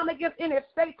 you come against any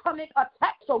satanic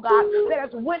attacks, oh God, that has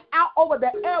went out over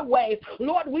the airwaves.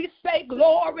 Lord, we say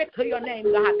glory to your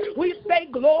name, God. We say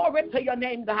glory to your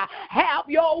name, God. Have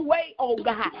your way, oh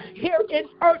God, here in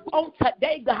earth on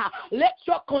today, God. Let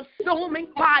your consuming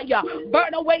fire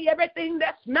burn away everything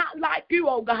that's not like you,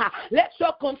 oh God. Let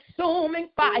your consuming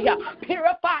fire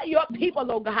purify your people,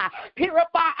 oh God.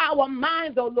 Purify our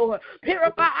minds, oh Lord.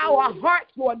 Purify our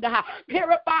hearts, Lord God.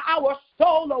 Purify our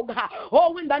soul, oh God.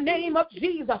 Oh, in the name of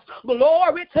Jesus,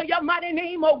 glory to your mighty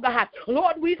name, oh God.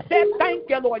 Lord, we said thank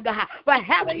you, Lord God, for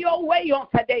having your way on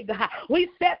today, God. We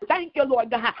said thank you, Lord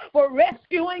God, for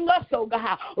rescuing us, oh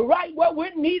God, right where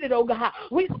we're needed, oh God.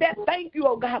 We said thank you,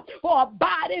 oh God, for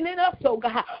abiding in us, oh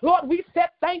God. Lord, we said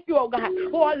thank you, oh God,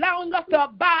 for allowing us to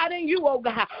abide in you, oh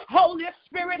God. Holy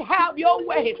Spirit, have your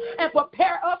way and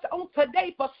prepare us on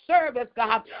today for service,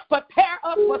 God. Prepare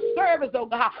us for service, oh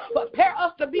God. Prepare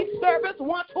us to be servants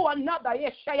one to another.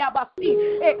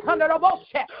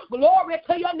 Glory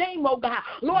to your name, oh God.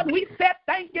 Lord, we said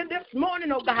thank you this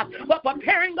morning, oh God, for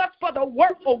preparing us for the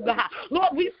work, oh God. Lord,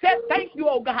 we said thank you,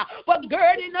 oh God, for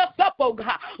girding us up, oh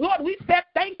God. Lord, we said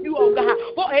thank you, oh God,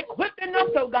 for equipping us,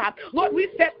 oh God. Lord, we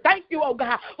said thank you, oh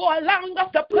God, for allowing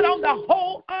us to put on the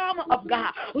whole armor of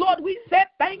God. Lord, we said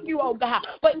thank you, oh God,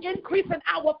 for increasing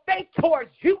our faith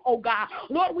towards you, oh God.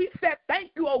 Lord, we said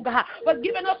thank you, oh God, for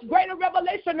giving us greater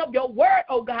revelation of your word,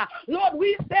 oh God. Lord,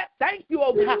 we said thank you,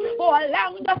 oh God, for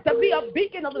allowing us to be a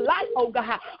beacon of light, oh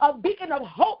God, a beacon of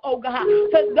hope, oh God,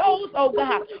 to those, oh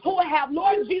God, who have,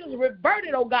 Lord Jesus,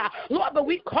 reverted, oh God. Lord, but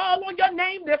we call on your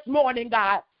name this morning,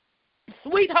 God.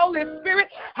 Sweet Holy Spirit,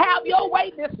 have your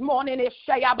way this morning.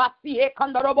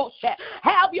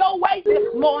 Have your way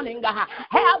this morning, God.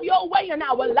 Have your way in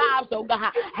our lives, oh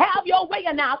God. Have your way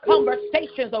in our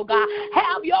conversations, oh God.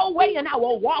 Have your way in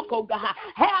our walk, oh God.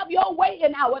 Have your way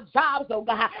in our jobs, oh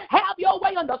God. Have your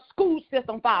way in the school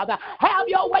system, Father. Have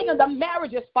your way in the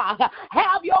marriages, Father.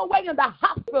 Have your way in the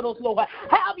hospitals, Lord.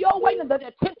 Have your way in the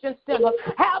detention centers.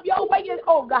 Have your way in,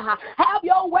 oh God. Have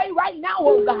your way right now,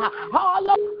 oh God. All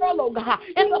over the world, oh God.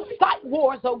 In the psych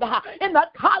wards, oh God, in the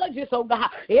colleges, oh God,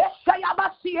 in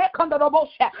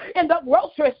the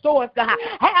grocery stores, God.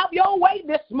 Have your way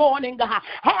this morning, God.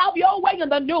 Have your way in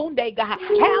the noonday, God.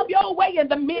 Have your way in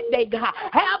the midday, God.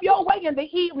 Have your way in the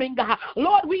evening, God.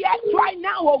 Lord, we ask right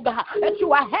now, oh God, that you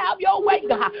will have your way,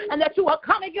 God, and that you will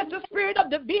come against the spirit of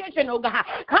division, oh God.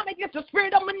 Come against the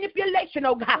spirit of manipulation,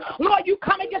 oh God. Lord, you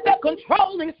come against that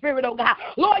controlling spirit, oh God.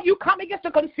 Lord, you come against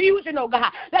the confusion, oh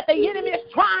God, that the enemy is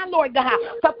trying, Lord God,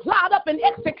 to plot up and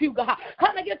execute, God.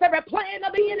 Come against every plan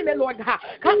of the enemy, Lord God.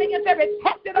 Come against every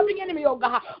tactic of the enemy, oh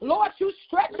God. Lord, you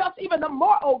stretch us even the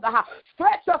more, oh God.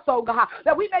 Stretch us, oh God,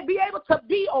 that we may be able to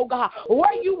be, oh God,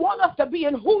 where you want us to be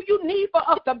and who you need for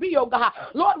us to be, oh God.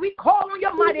 Lord, we call on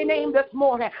your mighty name this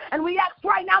morning, and we ask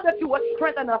right now that you will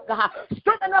strengthen us, God.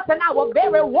 Strengthen us in our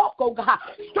very walk, oh God.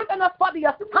 Strengthen us for the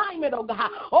assignment, oh God.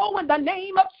 Oh, in the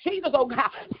name of Jesus, oh God.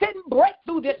 Send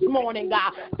breakthrough this morning,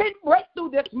 God. Send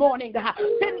breakthrough this morning, God.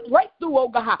 Send breakthrough, oh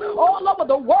God, all over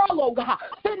the world, oh God.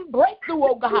 Send breakthrough,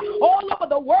 oh God, all over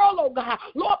the world, oh God.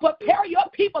 Lord, prepare your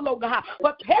people, oh God.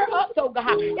 Prepare us, oh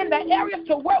God, in the areas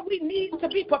to where we need to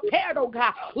be prepared, oh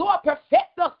God. Lord,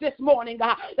 perfect us this morning,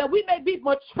 God, that we may be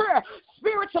mature,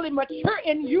 spiritually mature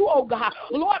in you, oh God.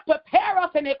 Lord, prepare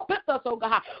us and equip us, oh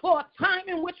God, for a time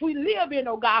in which we live in,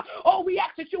 oh God. Oh, we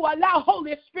ask that you allow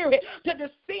Holy Spirit to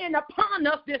descend upon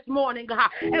us this morning, God,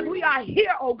 as we are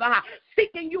here, oh God,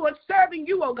 seeking you and serving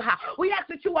you, oh God. We ask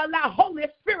that you allow Holy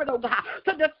Spirit, oh God,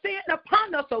 to descend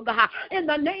upon us, oh God, in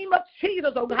the name of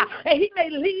Jesus, oh God, and he may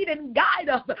lead and guide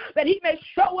us, that he may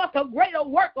show us a greater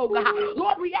work, oh God.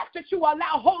 Lord, we ask that you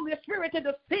allow Holy Spirit to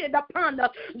descend upon us,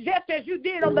 just as you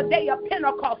did on the day of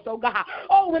Pentecost, oh God.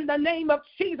 Oh, in the name of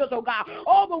Jesus, oh God.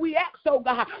 Oh, but we ask, oh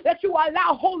God, that you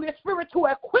allow Holy Spirit to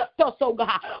equip us, oh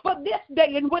God, for this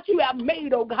day in which you have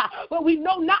made, oh God. But we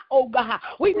know not, oh God,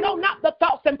 we know not the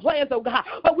thoughts and plans, oh God,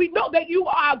 but we know that you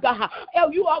are God.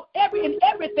 You are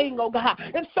everything, oh God.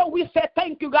 And so we said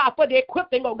thank you, God, for the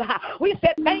equipping, oh God. We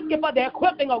said thank you for the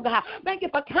equipping, oh God. Thank you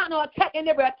for counterattacking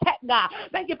every attack, God.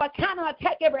 Thank you for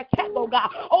counterattack every attack, oh God.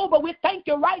 Oh, but we thank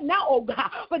you right now, oh God,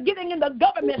 for getting in the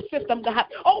government system, God.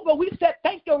 Oh, but we said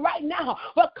thank you right now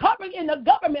for covering in the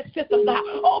government system, God.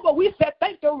 Oh, but we said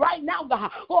thank you right now,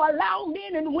 God, for allowing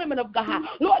men and women of God,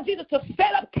 Lord Jesus, to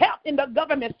set up camp in the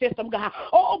government system, God.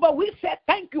 Oh, but we said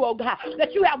thank you, oh God,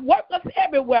 that you have workers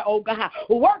everywhere, oh God,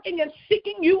 working and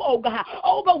seeking you, oh God.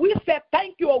 Oh, but we said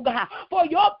thank you, oh God, for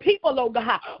your people, oh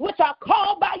God, which are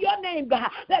called by your name, God,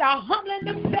 that are humbling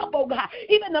themselves, oh God,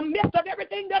 even in the midst of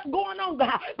everything that's going on,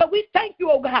 God. But we thank you,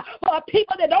 oh God, for a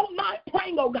people that don't mind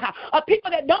praying, oh God, a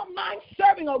people that don't mind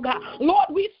serving, oh God. Lord,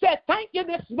 we said thank you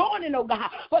this morning, oh God,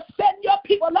 for setting your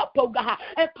people up, oh God,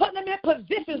 and putting them in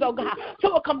positions, oh God,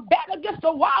 to combat against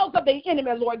the wiles of the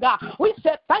enemy, Lord God. We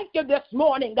said thank you this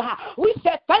morning, God. We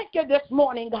said thank you this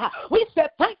morning, God. We said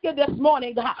thank you this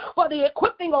morning, God, for the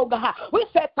equipping, oh God. We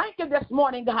said thank you this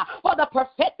morning, God, for the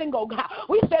perfecting, oh God.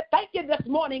 We said thank you this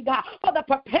morning, God, for the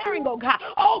preparing, oh God.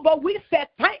 Oh, but we said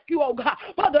thank you, oh God,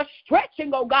 for the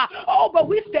stretching, oh God. Oh, but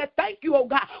we said thank you, oh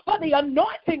God, for the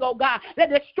anointing, oh God, that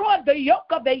destroys the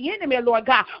yoke of the enemy, Lord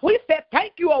God. We said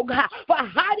thank you, oh God, for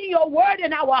hiding your word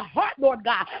in our heart, Lord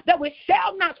God, that we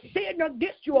shall not sin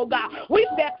against you, oh God. We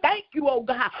said thank you, oh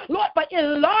God, Lord, for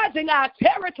enlarging our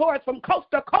territories from coast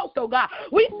to coast, oh God.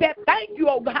 We said thank you,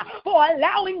 oh God, for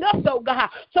allowing us, oh God,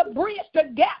 to bridge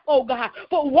the gap, oh God,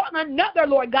 for one another,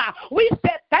 Lord God. We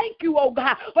said thank you, oh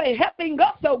God, for helping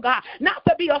us, oh God, not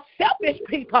to be a selfish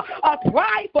people, a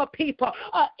prideful people,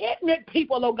 a ignorant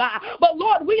people, oh God. But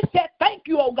Lord, we said thank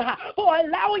you, oh God, for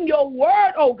allowing your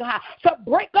word, oh God, to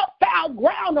break up foul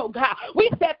ground, oh God. We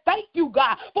said thank you,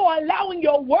 God, for allowing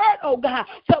your word, oh God,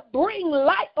 to bring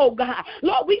light, oh God.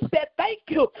 Lord, we said thank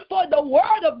you for the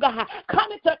word of God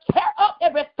coming to tear up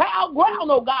every foul ground,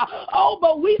 oh God. Oh,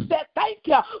 but we said thank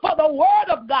you for the word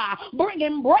of God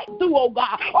bringing breakthrough, oh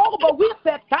God. Oh, but we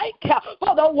said thank you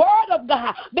for the word of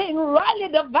God being rightly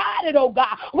divided, oh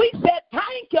God. We said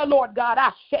thank you, Lord God.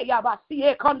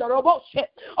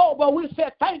 Oh, but we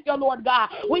said thank you, Lord God.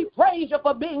 We praise you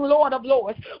for being Lord of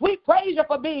Lords. We praise you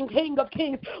for being King of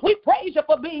Kings. We praise you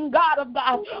for being God of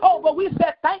gods. Oh, but we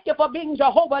said thank you for being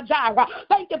Jehovah Jireh.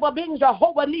 Thank you for being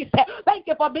Jehovah Nissi. Thank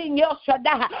you for being El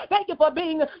Shaddai. Thank you for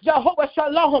being Jehovah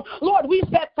Shalom. Lord, we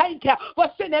said thank you for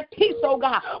sending peace, oh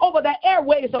God, over the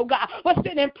airways, oh God, for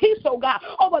sending peace, oh God,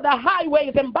 over the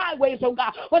highways and byways, oh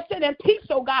God, for sending peace,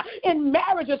 oh God, in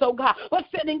marriages, oh God, for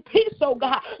sending peace, oh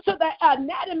God, to the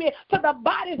anatomy, to the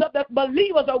bodies of the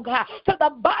believers, oh God, to the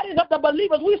bodies of the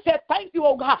believers. We said thank you,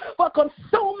 oh God, for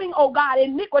consuming, oh God,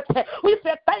 iniquity. We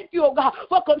said thank you, oh God,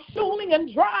 for consuming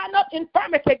and drying up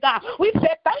infirmity, God. We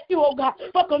said thank you, oh God,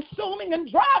 for consuming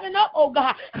and driving up, oh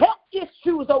God, health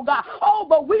issues, oh God. Oh,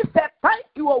 but we said thank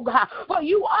you, oh God, for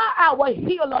you are our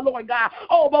healer, Lord God.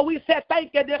 Oh, but we said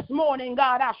thank you this morning,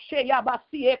 God.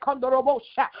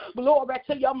 Glory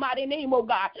to your mighty name, oh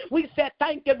God. We said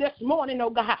thank you this morning, oh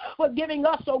God, for giving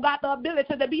us, oh God, the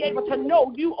ability to be able to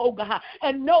know you, oh God,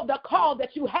 and know the call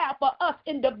that you have for us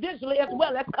individually as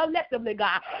well as collectively,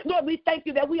 God. Lord, we thank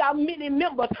you that we are many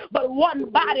members, but one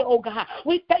body, oh God.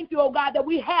 We thank you, oh God, that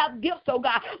we have gifts, oh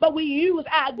God, but we use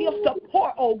our gifts to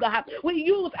pour, oh God. We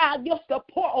use our gifts to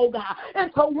pour, oh God,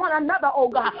 into one another, oh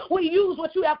God. We use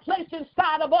what you have placed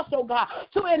inside of us, oh God,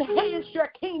 to enhance your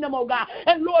kingdom, oh God.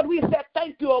 And Lord, we said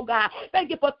thank you, oh God. Thank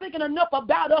you for thinking enough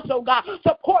about us, oh God,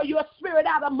 to pour your spirit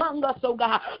out among us, oh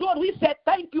God. Lord, we said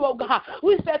thank you, oh God.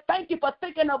 We said thank you for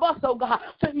thinking of us, oh God,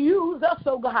 to use us,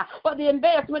 oh God, for the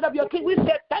advancement of your kingdom. We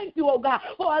said thank you, oh God,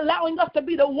 for allowing us to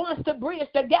be the ones to bridge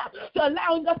the gap, to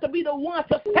allowing us to be the ones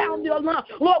to sound the alarm.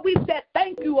 Lord, we said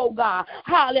thank you, oh God.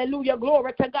 Hallelujah.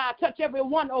 Glory to God. Touch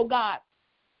everyone, oh God,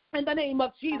 in the name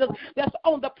of Jesus, that's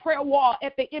on the prayer wall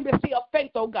at the Embassy of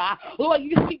Faith, oh God. Lord,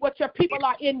 you see what your people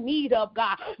are in need of,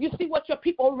 God. You see what your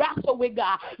people wrestle with,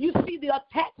 God. You see the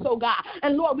attacks, oh God.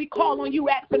 And Lord, we call on you,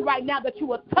 asking right now that you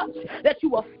will touch, that you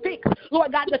will fix,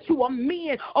 Lord God, that you will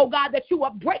mend, oh God, that you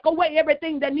will break away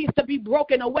everything that needs to be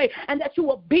broken away, and that you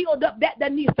will build up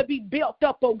that needs to be built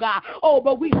up, oh God. Oh,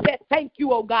 but we said thank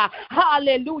you, oh God.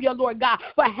 Hallelujah, Lord God,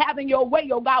 for having your way,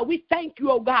 oh God. We thank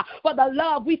you, oh God, for the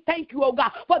love. We thank you, oh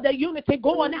God, for the unity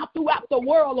going out throughout the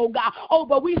world, oh God. Oh,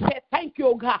 but we said thank you,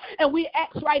 oh God. And we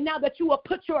ask right now that you will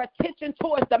put your attention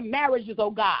towards the marriages,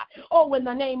 oh God. Oh, in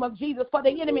the name of Jesus, for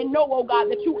the enemy know, oh God,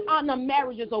 that you honor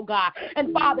marriages, oh God.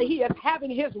 And Father, he is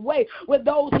having his way with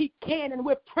those he can. And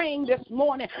we're praying this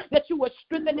morning that you will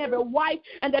strengthen every wife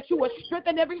and that you will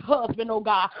strengthen every husband, oh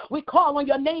God. We call on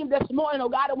your name this morning, oh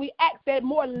God, and we ask that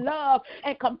more love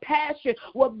and compassion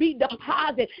will be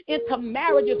deposited into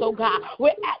marriages, oh God.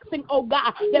 We're asking, oh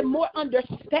God, that more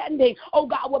understanding, oh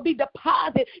God, will be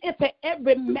deposited into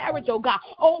every marriage, oh God.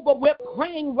 Oh, but we're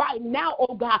praying right now,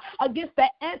 oh God, against the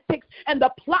antics and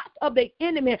the plots of the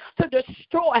enemy to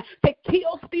destroy, to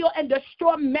kill, steal, and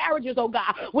destroy marriages, oh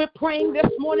God. We're praying this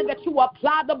morning that you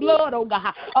apply the blood, oh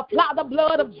God. Apply the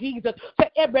blood of Jesus to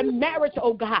every marriage,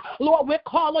 oh God. Lord, we're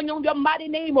calling on your mighty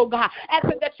name, oh God,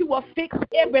 asking that you will fix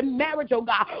every marriage, oh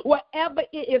God. Whatever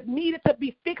it is needed to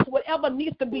be fixed, whatever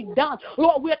needs to be done.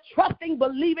 Lord, we're trusting,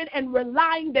 believing, and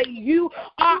relying that you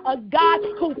are a God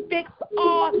who fixes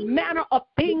all manner of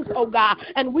things, oh God.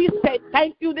 And we say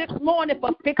thank you this morning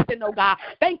for fixing, oh God.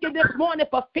 Thank you this morning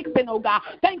for fixing, oh God.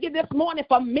 Thank you this morning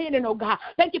for mending, oh God.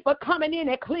 Thank you for coming in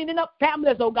and cleaning up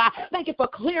families, oh God. Thank you for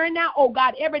clearing out, oh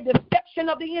God, every deception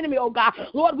of the enemy, oh God.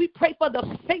 Lord, we pray for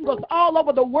the singles all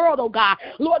over the world, oh God.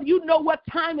 Lord, you know what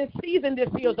time and season this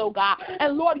is, oh God.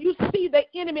 And Lord, you see the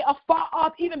enemy afar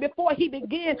off even before he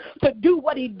begins to do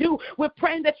what he do. We're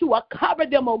praying that you will cover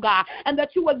them, oh God, and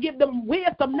that you will give them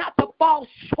wisdom not to fall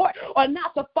short or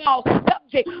not to fall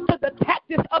subject to the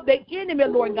tactics of the enemy,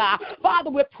 Lord God. Father,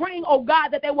 we're praying, oh God,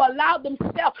 that they will allow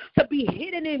themselves to be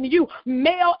hidden in you,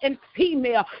 male and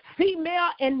female, female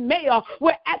and male.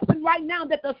 We're asking right now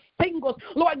that the singles,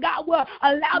 Lord God, will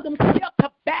allow themselves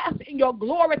to bask in your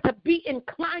glory, to be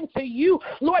inclined to you.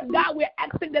 Lord God, we're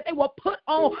asking that they will put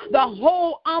on the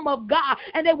whole arm of God,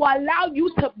 and they will allow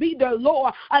you to be their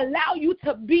Lord, allow you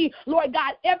to be, Lord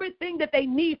God, everything that they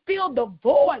need. Fill the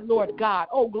void, Lord God.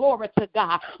 Oh, glory to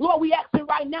God. Lord, we asking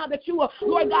right now that you will,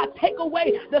 Lord God, take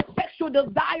away the sexual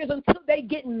desires until they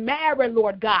get married,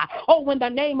 Lord God. Oh, in the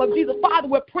name of Jesus, Father,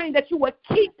 we're praying that you will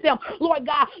keep them, Lord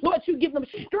God. Lord, you give them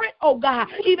strength, oh God.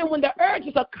 Even when the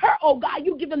urges occur, oh God,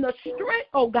 you give them the strength,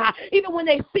 oh God. Even when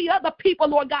they see other people,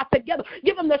 Lord God, together,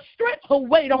 give them the strength to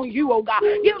wait on you, oh God.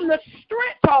 Give them the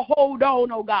strength to hold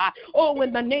on, oh God. Oh,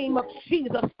 in the name of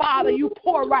Jesus, Father, you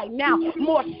pour right now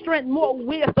more strength, more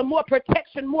wisdom, more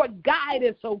protection, more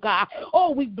guidance, oh God.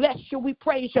 Oh, we bless you. We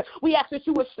praise you. We ask that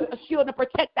you would shield and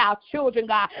protect our children,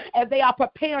 God, as they are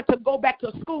preparing to go back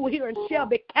to school here in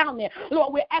Shelby County.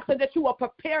 Lord, we're asking that you will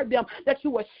prepare them, that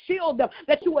you will shield them,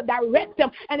 that you will direct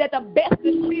them, and that the best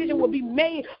decision will be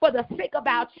made for the sake of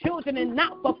our children and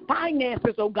not for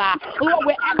finances, oh God. Lord,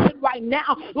 we're asking right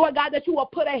now, Lord God, that you will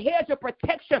put a hedge of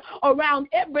protection around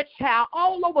every child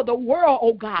all over the world,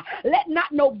 oh God. Let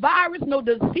not no virus, no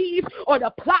disease, or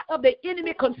the plot of the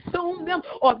enemy consume them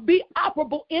or be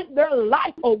operable in their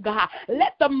life, oh God.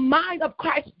 Let the mind of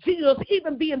Christ Jesus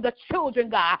even be in the children,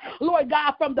 God. Lord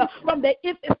God, from the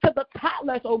infants to the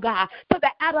toddlers, oh God, to the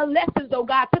adolescents, oh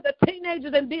God, to the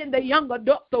teenagers and then the young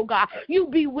adults, oh God. You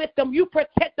be with them. You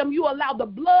protect them. You allow the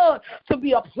blood to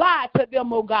be applied to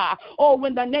them, oh God. Oh,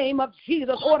 in the name of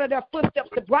Jesus, order their footsteps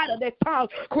to bridle their tongues,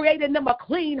 creating them a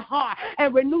clean heart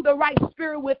and renew the right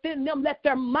spirit within them. Let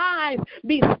their minds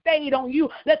be stayed on you.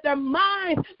 Let their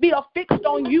minds be affixed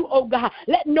on you, oh God.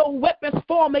 Let no weapons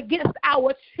form against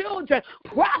our children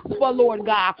prosper, Lord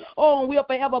God. Oh, and we'll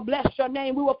forever bless your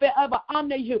name. We will forever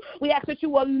honor you. We ask that you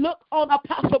will look on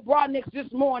Apostle Broadnex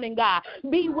this morning, God.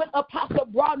 Be with Apostle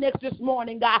Broadnex this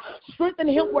morning, God. Strengthen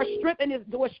him where strength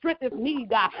is needed,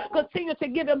 God. Continue to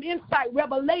give him insight,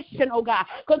 revelation, oh God.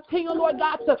 Continue, Lord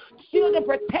God, to shield and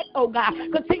protect, oh God.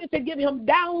 Continue to give him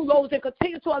downloads and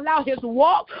continue to allow his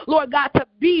walk, Lord God, to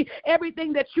be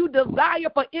everything that you desire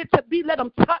for it to be. Let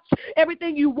him touch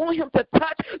everything you want him to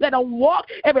touch. Let him walk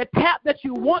every path that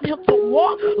you want want him to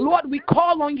walk. Lord, we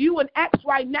call on you and ask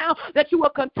right now that you will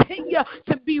continue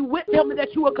to be with him and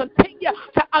that you will continue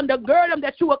to undergird him,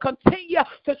 that you will continue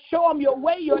to show him your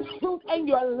way, your truth, and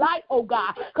your light, oh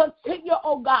God. Continue,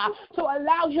 oh God, to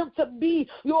allow him to be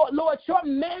your Lord, your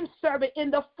manservant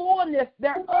in the fullness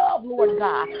thereof, Lord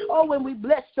God. Oh, when we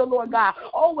bless you, Lord God.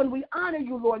 Oh, when we honor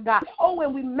you, Lord God. Oh,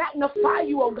 when we magnify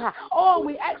you, oh God. Oh,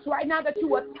 we ask right now that you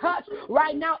will touch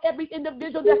right now every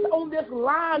individual that's on this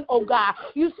line, oh God.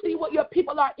 You see what your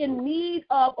people are in need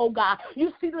of, oh God.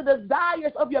 You see the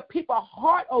desires of your people's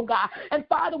heart, oh God. And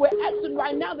Father, we're asking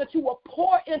right now that you will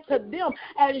pour into them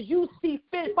as you see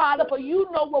fit, Father, for you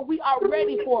know what we are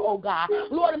ready for, oh God.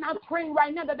 Lord, and I'm praying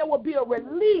right now that there will be a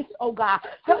release, oh God.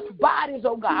 Touch bodies,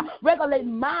 oh God. Regulate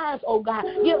minds, oh God.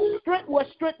 Give strength where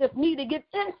strength is needed. Give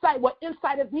insight where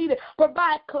insight is needed.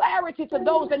 Provide clarity to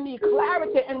those that need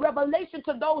clarity and revelation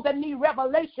to those that need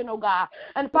revelation, oh God.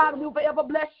 And Father, we will forever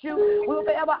bless you. We will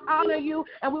forever honor you.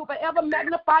 And we will forever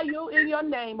magnify you in your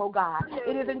name, oh God.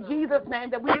 It is in Jesus' name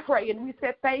that we pray. And we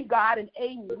say thank God and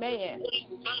amen.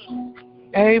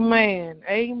 Amen.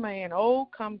 Amen. Oh,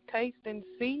 come taste and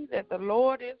see that the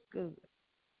Lord is good.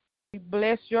 We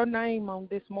bless your name on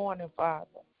this morning, Father.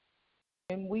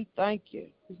 And we thank you.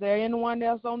 Is there anyone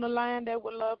else on the line that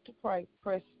would love to pray?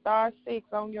 Press *6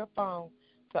 on your phone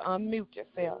to unmute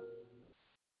yourself.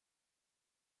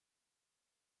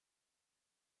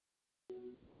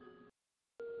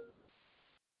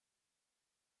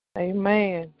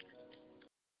 Amen.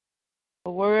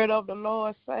 The word of the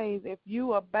Lord says, if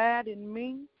you abide in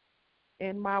me,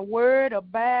 and my word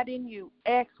abide in you,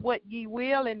 ask what ye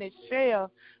will, and it shall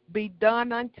be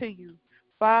done unto you.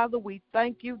 Father, we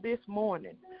thank you this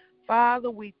morning.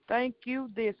 Father, we thank you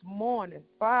this morning.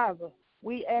 Father,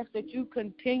 we ask that you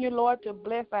continue, Lord, to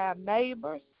bless our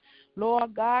neighbors.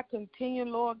 Lord God, continue,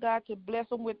 Lord God, to bless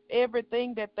them with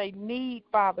everything that they need,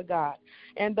 Father God.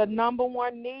 And the number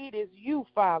one need is you,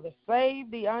 Father.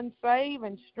 Save the unsaved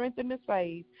and strengthen the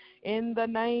saved in the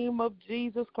name of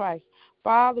Jesus Christ.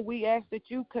 Father, we ask that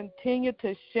you continue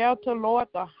to shelter, Lord,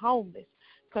 the homeless.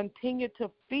 Continue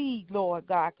to feed, Lord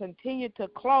God. Continue to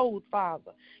clothe,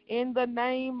 Father, in the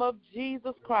name of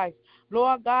Jesus Christ.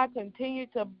 Lord God, continue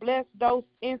to bless those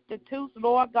institutes,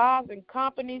 Lord God, and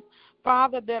companies,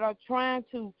 Father, that are trying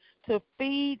to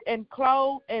feed and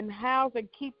clothe and house and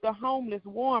keep the homeless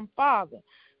warm, Father.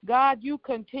 God, you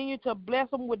continue to bless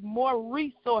them with more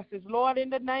resources, Lord, in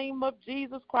the name of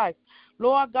Jesus Christ.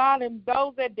 Lord God, and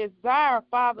those that desire,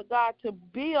 Father God, to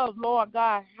build, Lord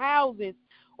God, houses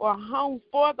or homes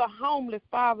for the homeless,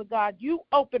 Father God, you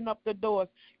open up the doors.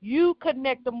 You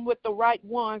connect them with the right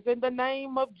ones in the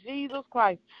name of Jesus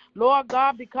Christ. Lord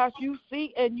God, because you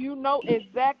see and you know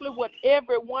exactly what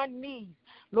everyone needs.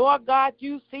 Lord God,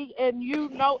 you see and you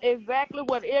know exactly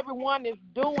what everyone is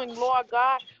doing, Lord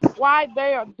God, why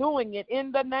they are doing it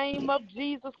in the name of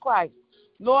Jesus Christ.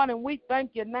 Lord, and we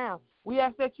thank you now. We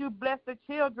ask that you bless the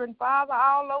children, Father,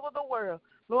 all over the world.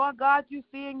 Lord God, you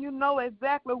see and you know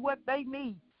exactly what they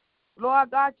need.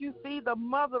 Lord God, you see the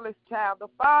motherless child, the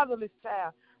fatherless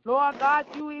child. Lord God,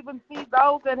 you even see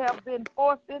those that have been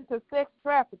forced into sex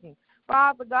trafficking.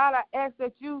 Father God, I ask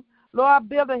that you, Lord,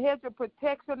 build a hedge of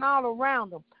protection all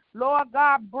around them. Lord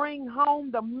God, bring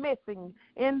home the missing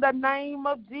in the name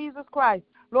of Jesus Christ.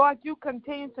 Lord, you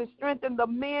continue to strengthen the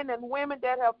men and women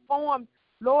that have formed,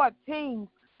 Lord, teams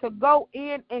to go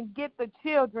in and get the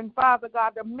children, Father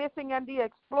God, the missing and the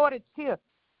exploited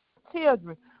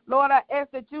children. Lord, I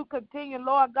ask that you continue,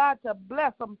 Lord God, to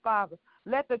bless them, Father.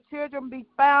 Let the children be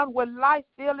found with life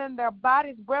still in their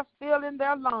bodies, breath still in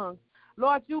their lungs.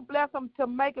 Lord, you bless them to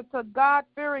make it to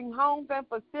God-fearing homes and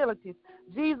facilities,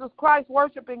 Jesus Christ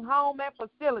worshiping home and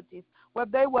facilities, where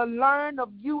they will learn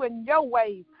of you and your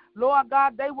ways. Lord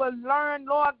God, they will learn,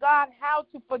 Lord God, how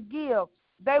to forgive.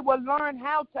 They will learn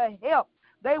how to help.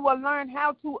 They will learn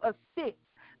how to assist.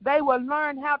 They will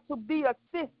learn how to be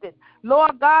assisted.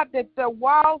 Lord God, that the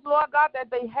walls, Lord God, that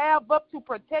they have up to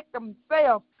protect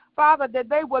themselves, Father, that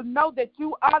they will know that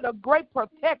you are the great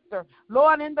protector.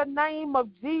 Lord, in the name of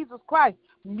Jesus Christ,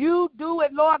 you do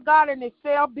it, Lord God, and it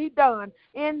shall be done.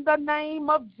 In the name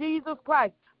of Jesus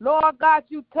Christ, Lord God,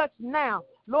 you touch now.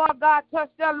 Lord God, touch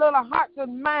their little hearts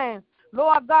and minds.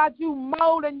 Lord God, you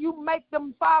mold and you make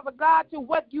them, Father God, to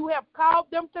what you have called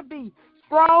them to be.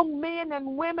 Strong men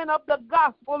and women of the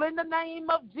gospel in the name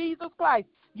of Jesus Christ.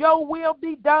 Your will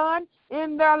be done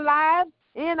in their lives,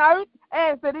 in earth,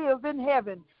 as it is in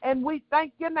heaven. And we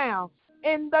thank you now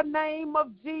in the name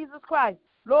of Jesus Christ.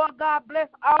 Lord God, bless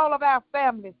all of our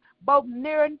families, both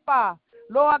near and far.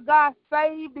 Lord God,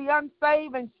 save the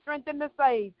unsaved and strengthen the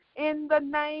saved in the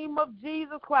name of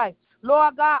Jesus Christ.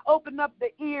 Lord God, open up the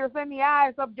ears and the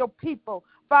eyes of your people,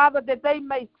 Father, that they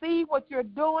may see what you're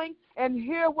doing and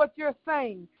hear what you're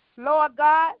saying, Lord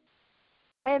God,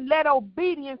 and let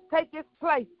obedience take its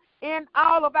place in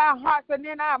all of our hearts and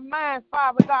in our minds,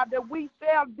 Father God, that we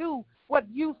shall do what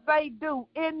you say do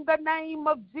in the name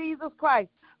of Jesus Christ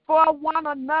for one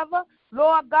another,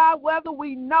 Lord God, whether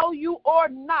we know you or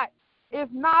not.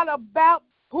 It's not about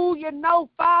who you know,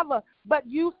 Father, but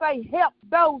you say help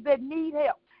those that need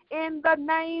help in the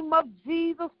name of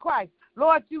Jesus Christ.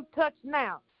 Lord, you touch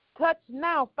now. Touch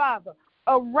now, Father.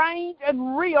 Arrange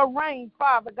and rearrange,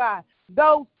 Father God,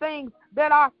 those things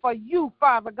that are for you,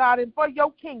 Father God, and for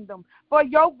your kingdom, for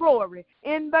your glory,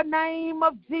 in the name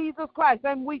of Jesus Christ.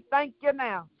 And we thank you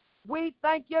now. We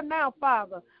thank you now,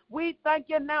 Father. We thank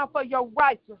you now for your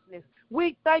righteousness.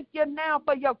 We thank you now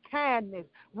for your kindness.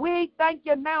 We thank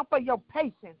you now for your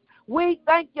patience. We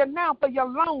thank you now for your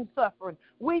long suffering.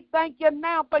 We thank you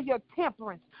now for your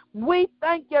temperance. We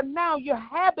thank you now, your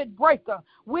habit breaker.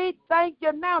 We thank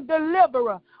you now,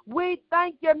 deliverer. We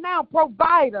thank you now,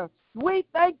 provider. We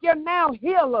thank you now,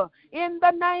 healer. In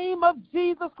the name of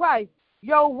Jesus Christ,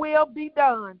 your will be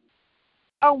done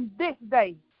on this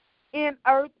day in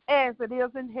earth as it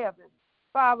is in heaven.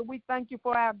 Father, we thank you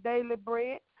for our daily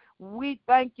bread. We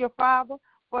thank you, Father,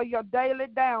 for your daily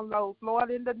downloads.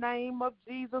 Lord, in the name of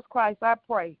Jesus Christ, I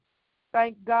pray.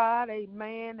 Thank God,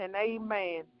 amen and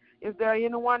amen. Is there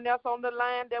anyone else on the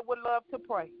line that would love to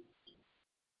pray?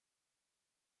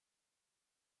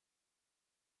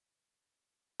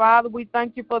 Father, we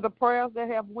thank you for the prayers that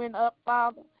have went up,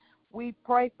 Father. We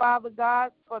pray, Father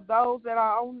God, for those that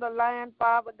are on the line,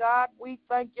 Father God. We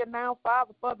thank you now,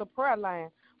 Father, for the prayer line.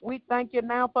 We thank you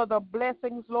now for the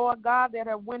blessings, Lord God, that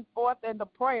have went forth in the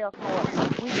prayers, Lord.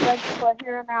 We thank you for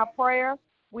hearing our prayers.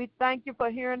 We thank you for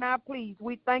hearing our pleas.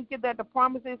 We thank you that the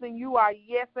promises in you are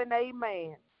yes and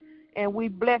amen. And we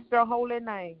bless your holy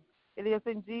name. It is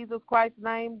in Jesus Christ's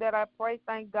name that I pray.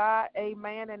 Thank God.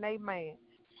 Amen and amen.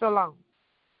 Shalom.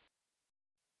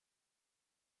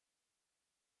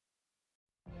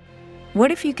 What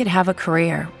if you could have a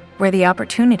career where the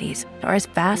opportunities are as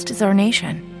vast as our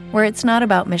nation, where it's not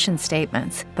about mission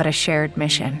statements, but a shared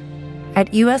mission?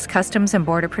 At U.S. Customs and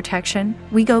Border Protection,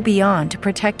 we go beyond to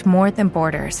protect more than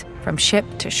borders. From ship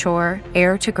to shore,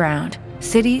 air to ground,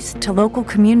 cities to local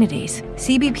communities,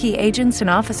 CBP agents and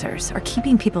officers are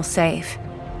keeping people safe.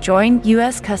 Join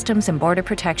U.S. Customs and Border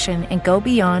Protection and go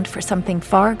beyond for something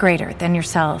far greater than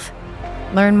yourself.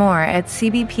 Learn more at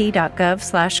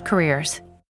cbp.gov/careers.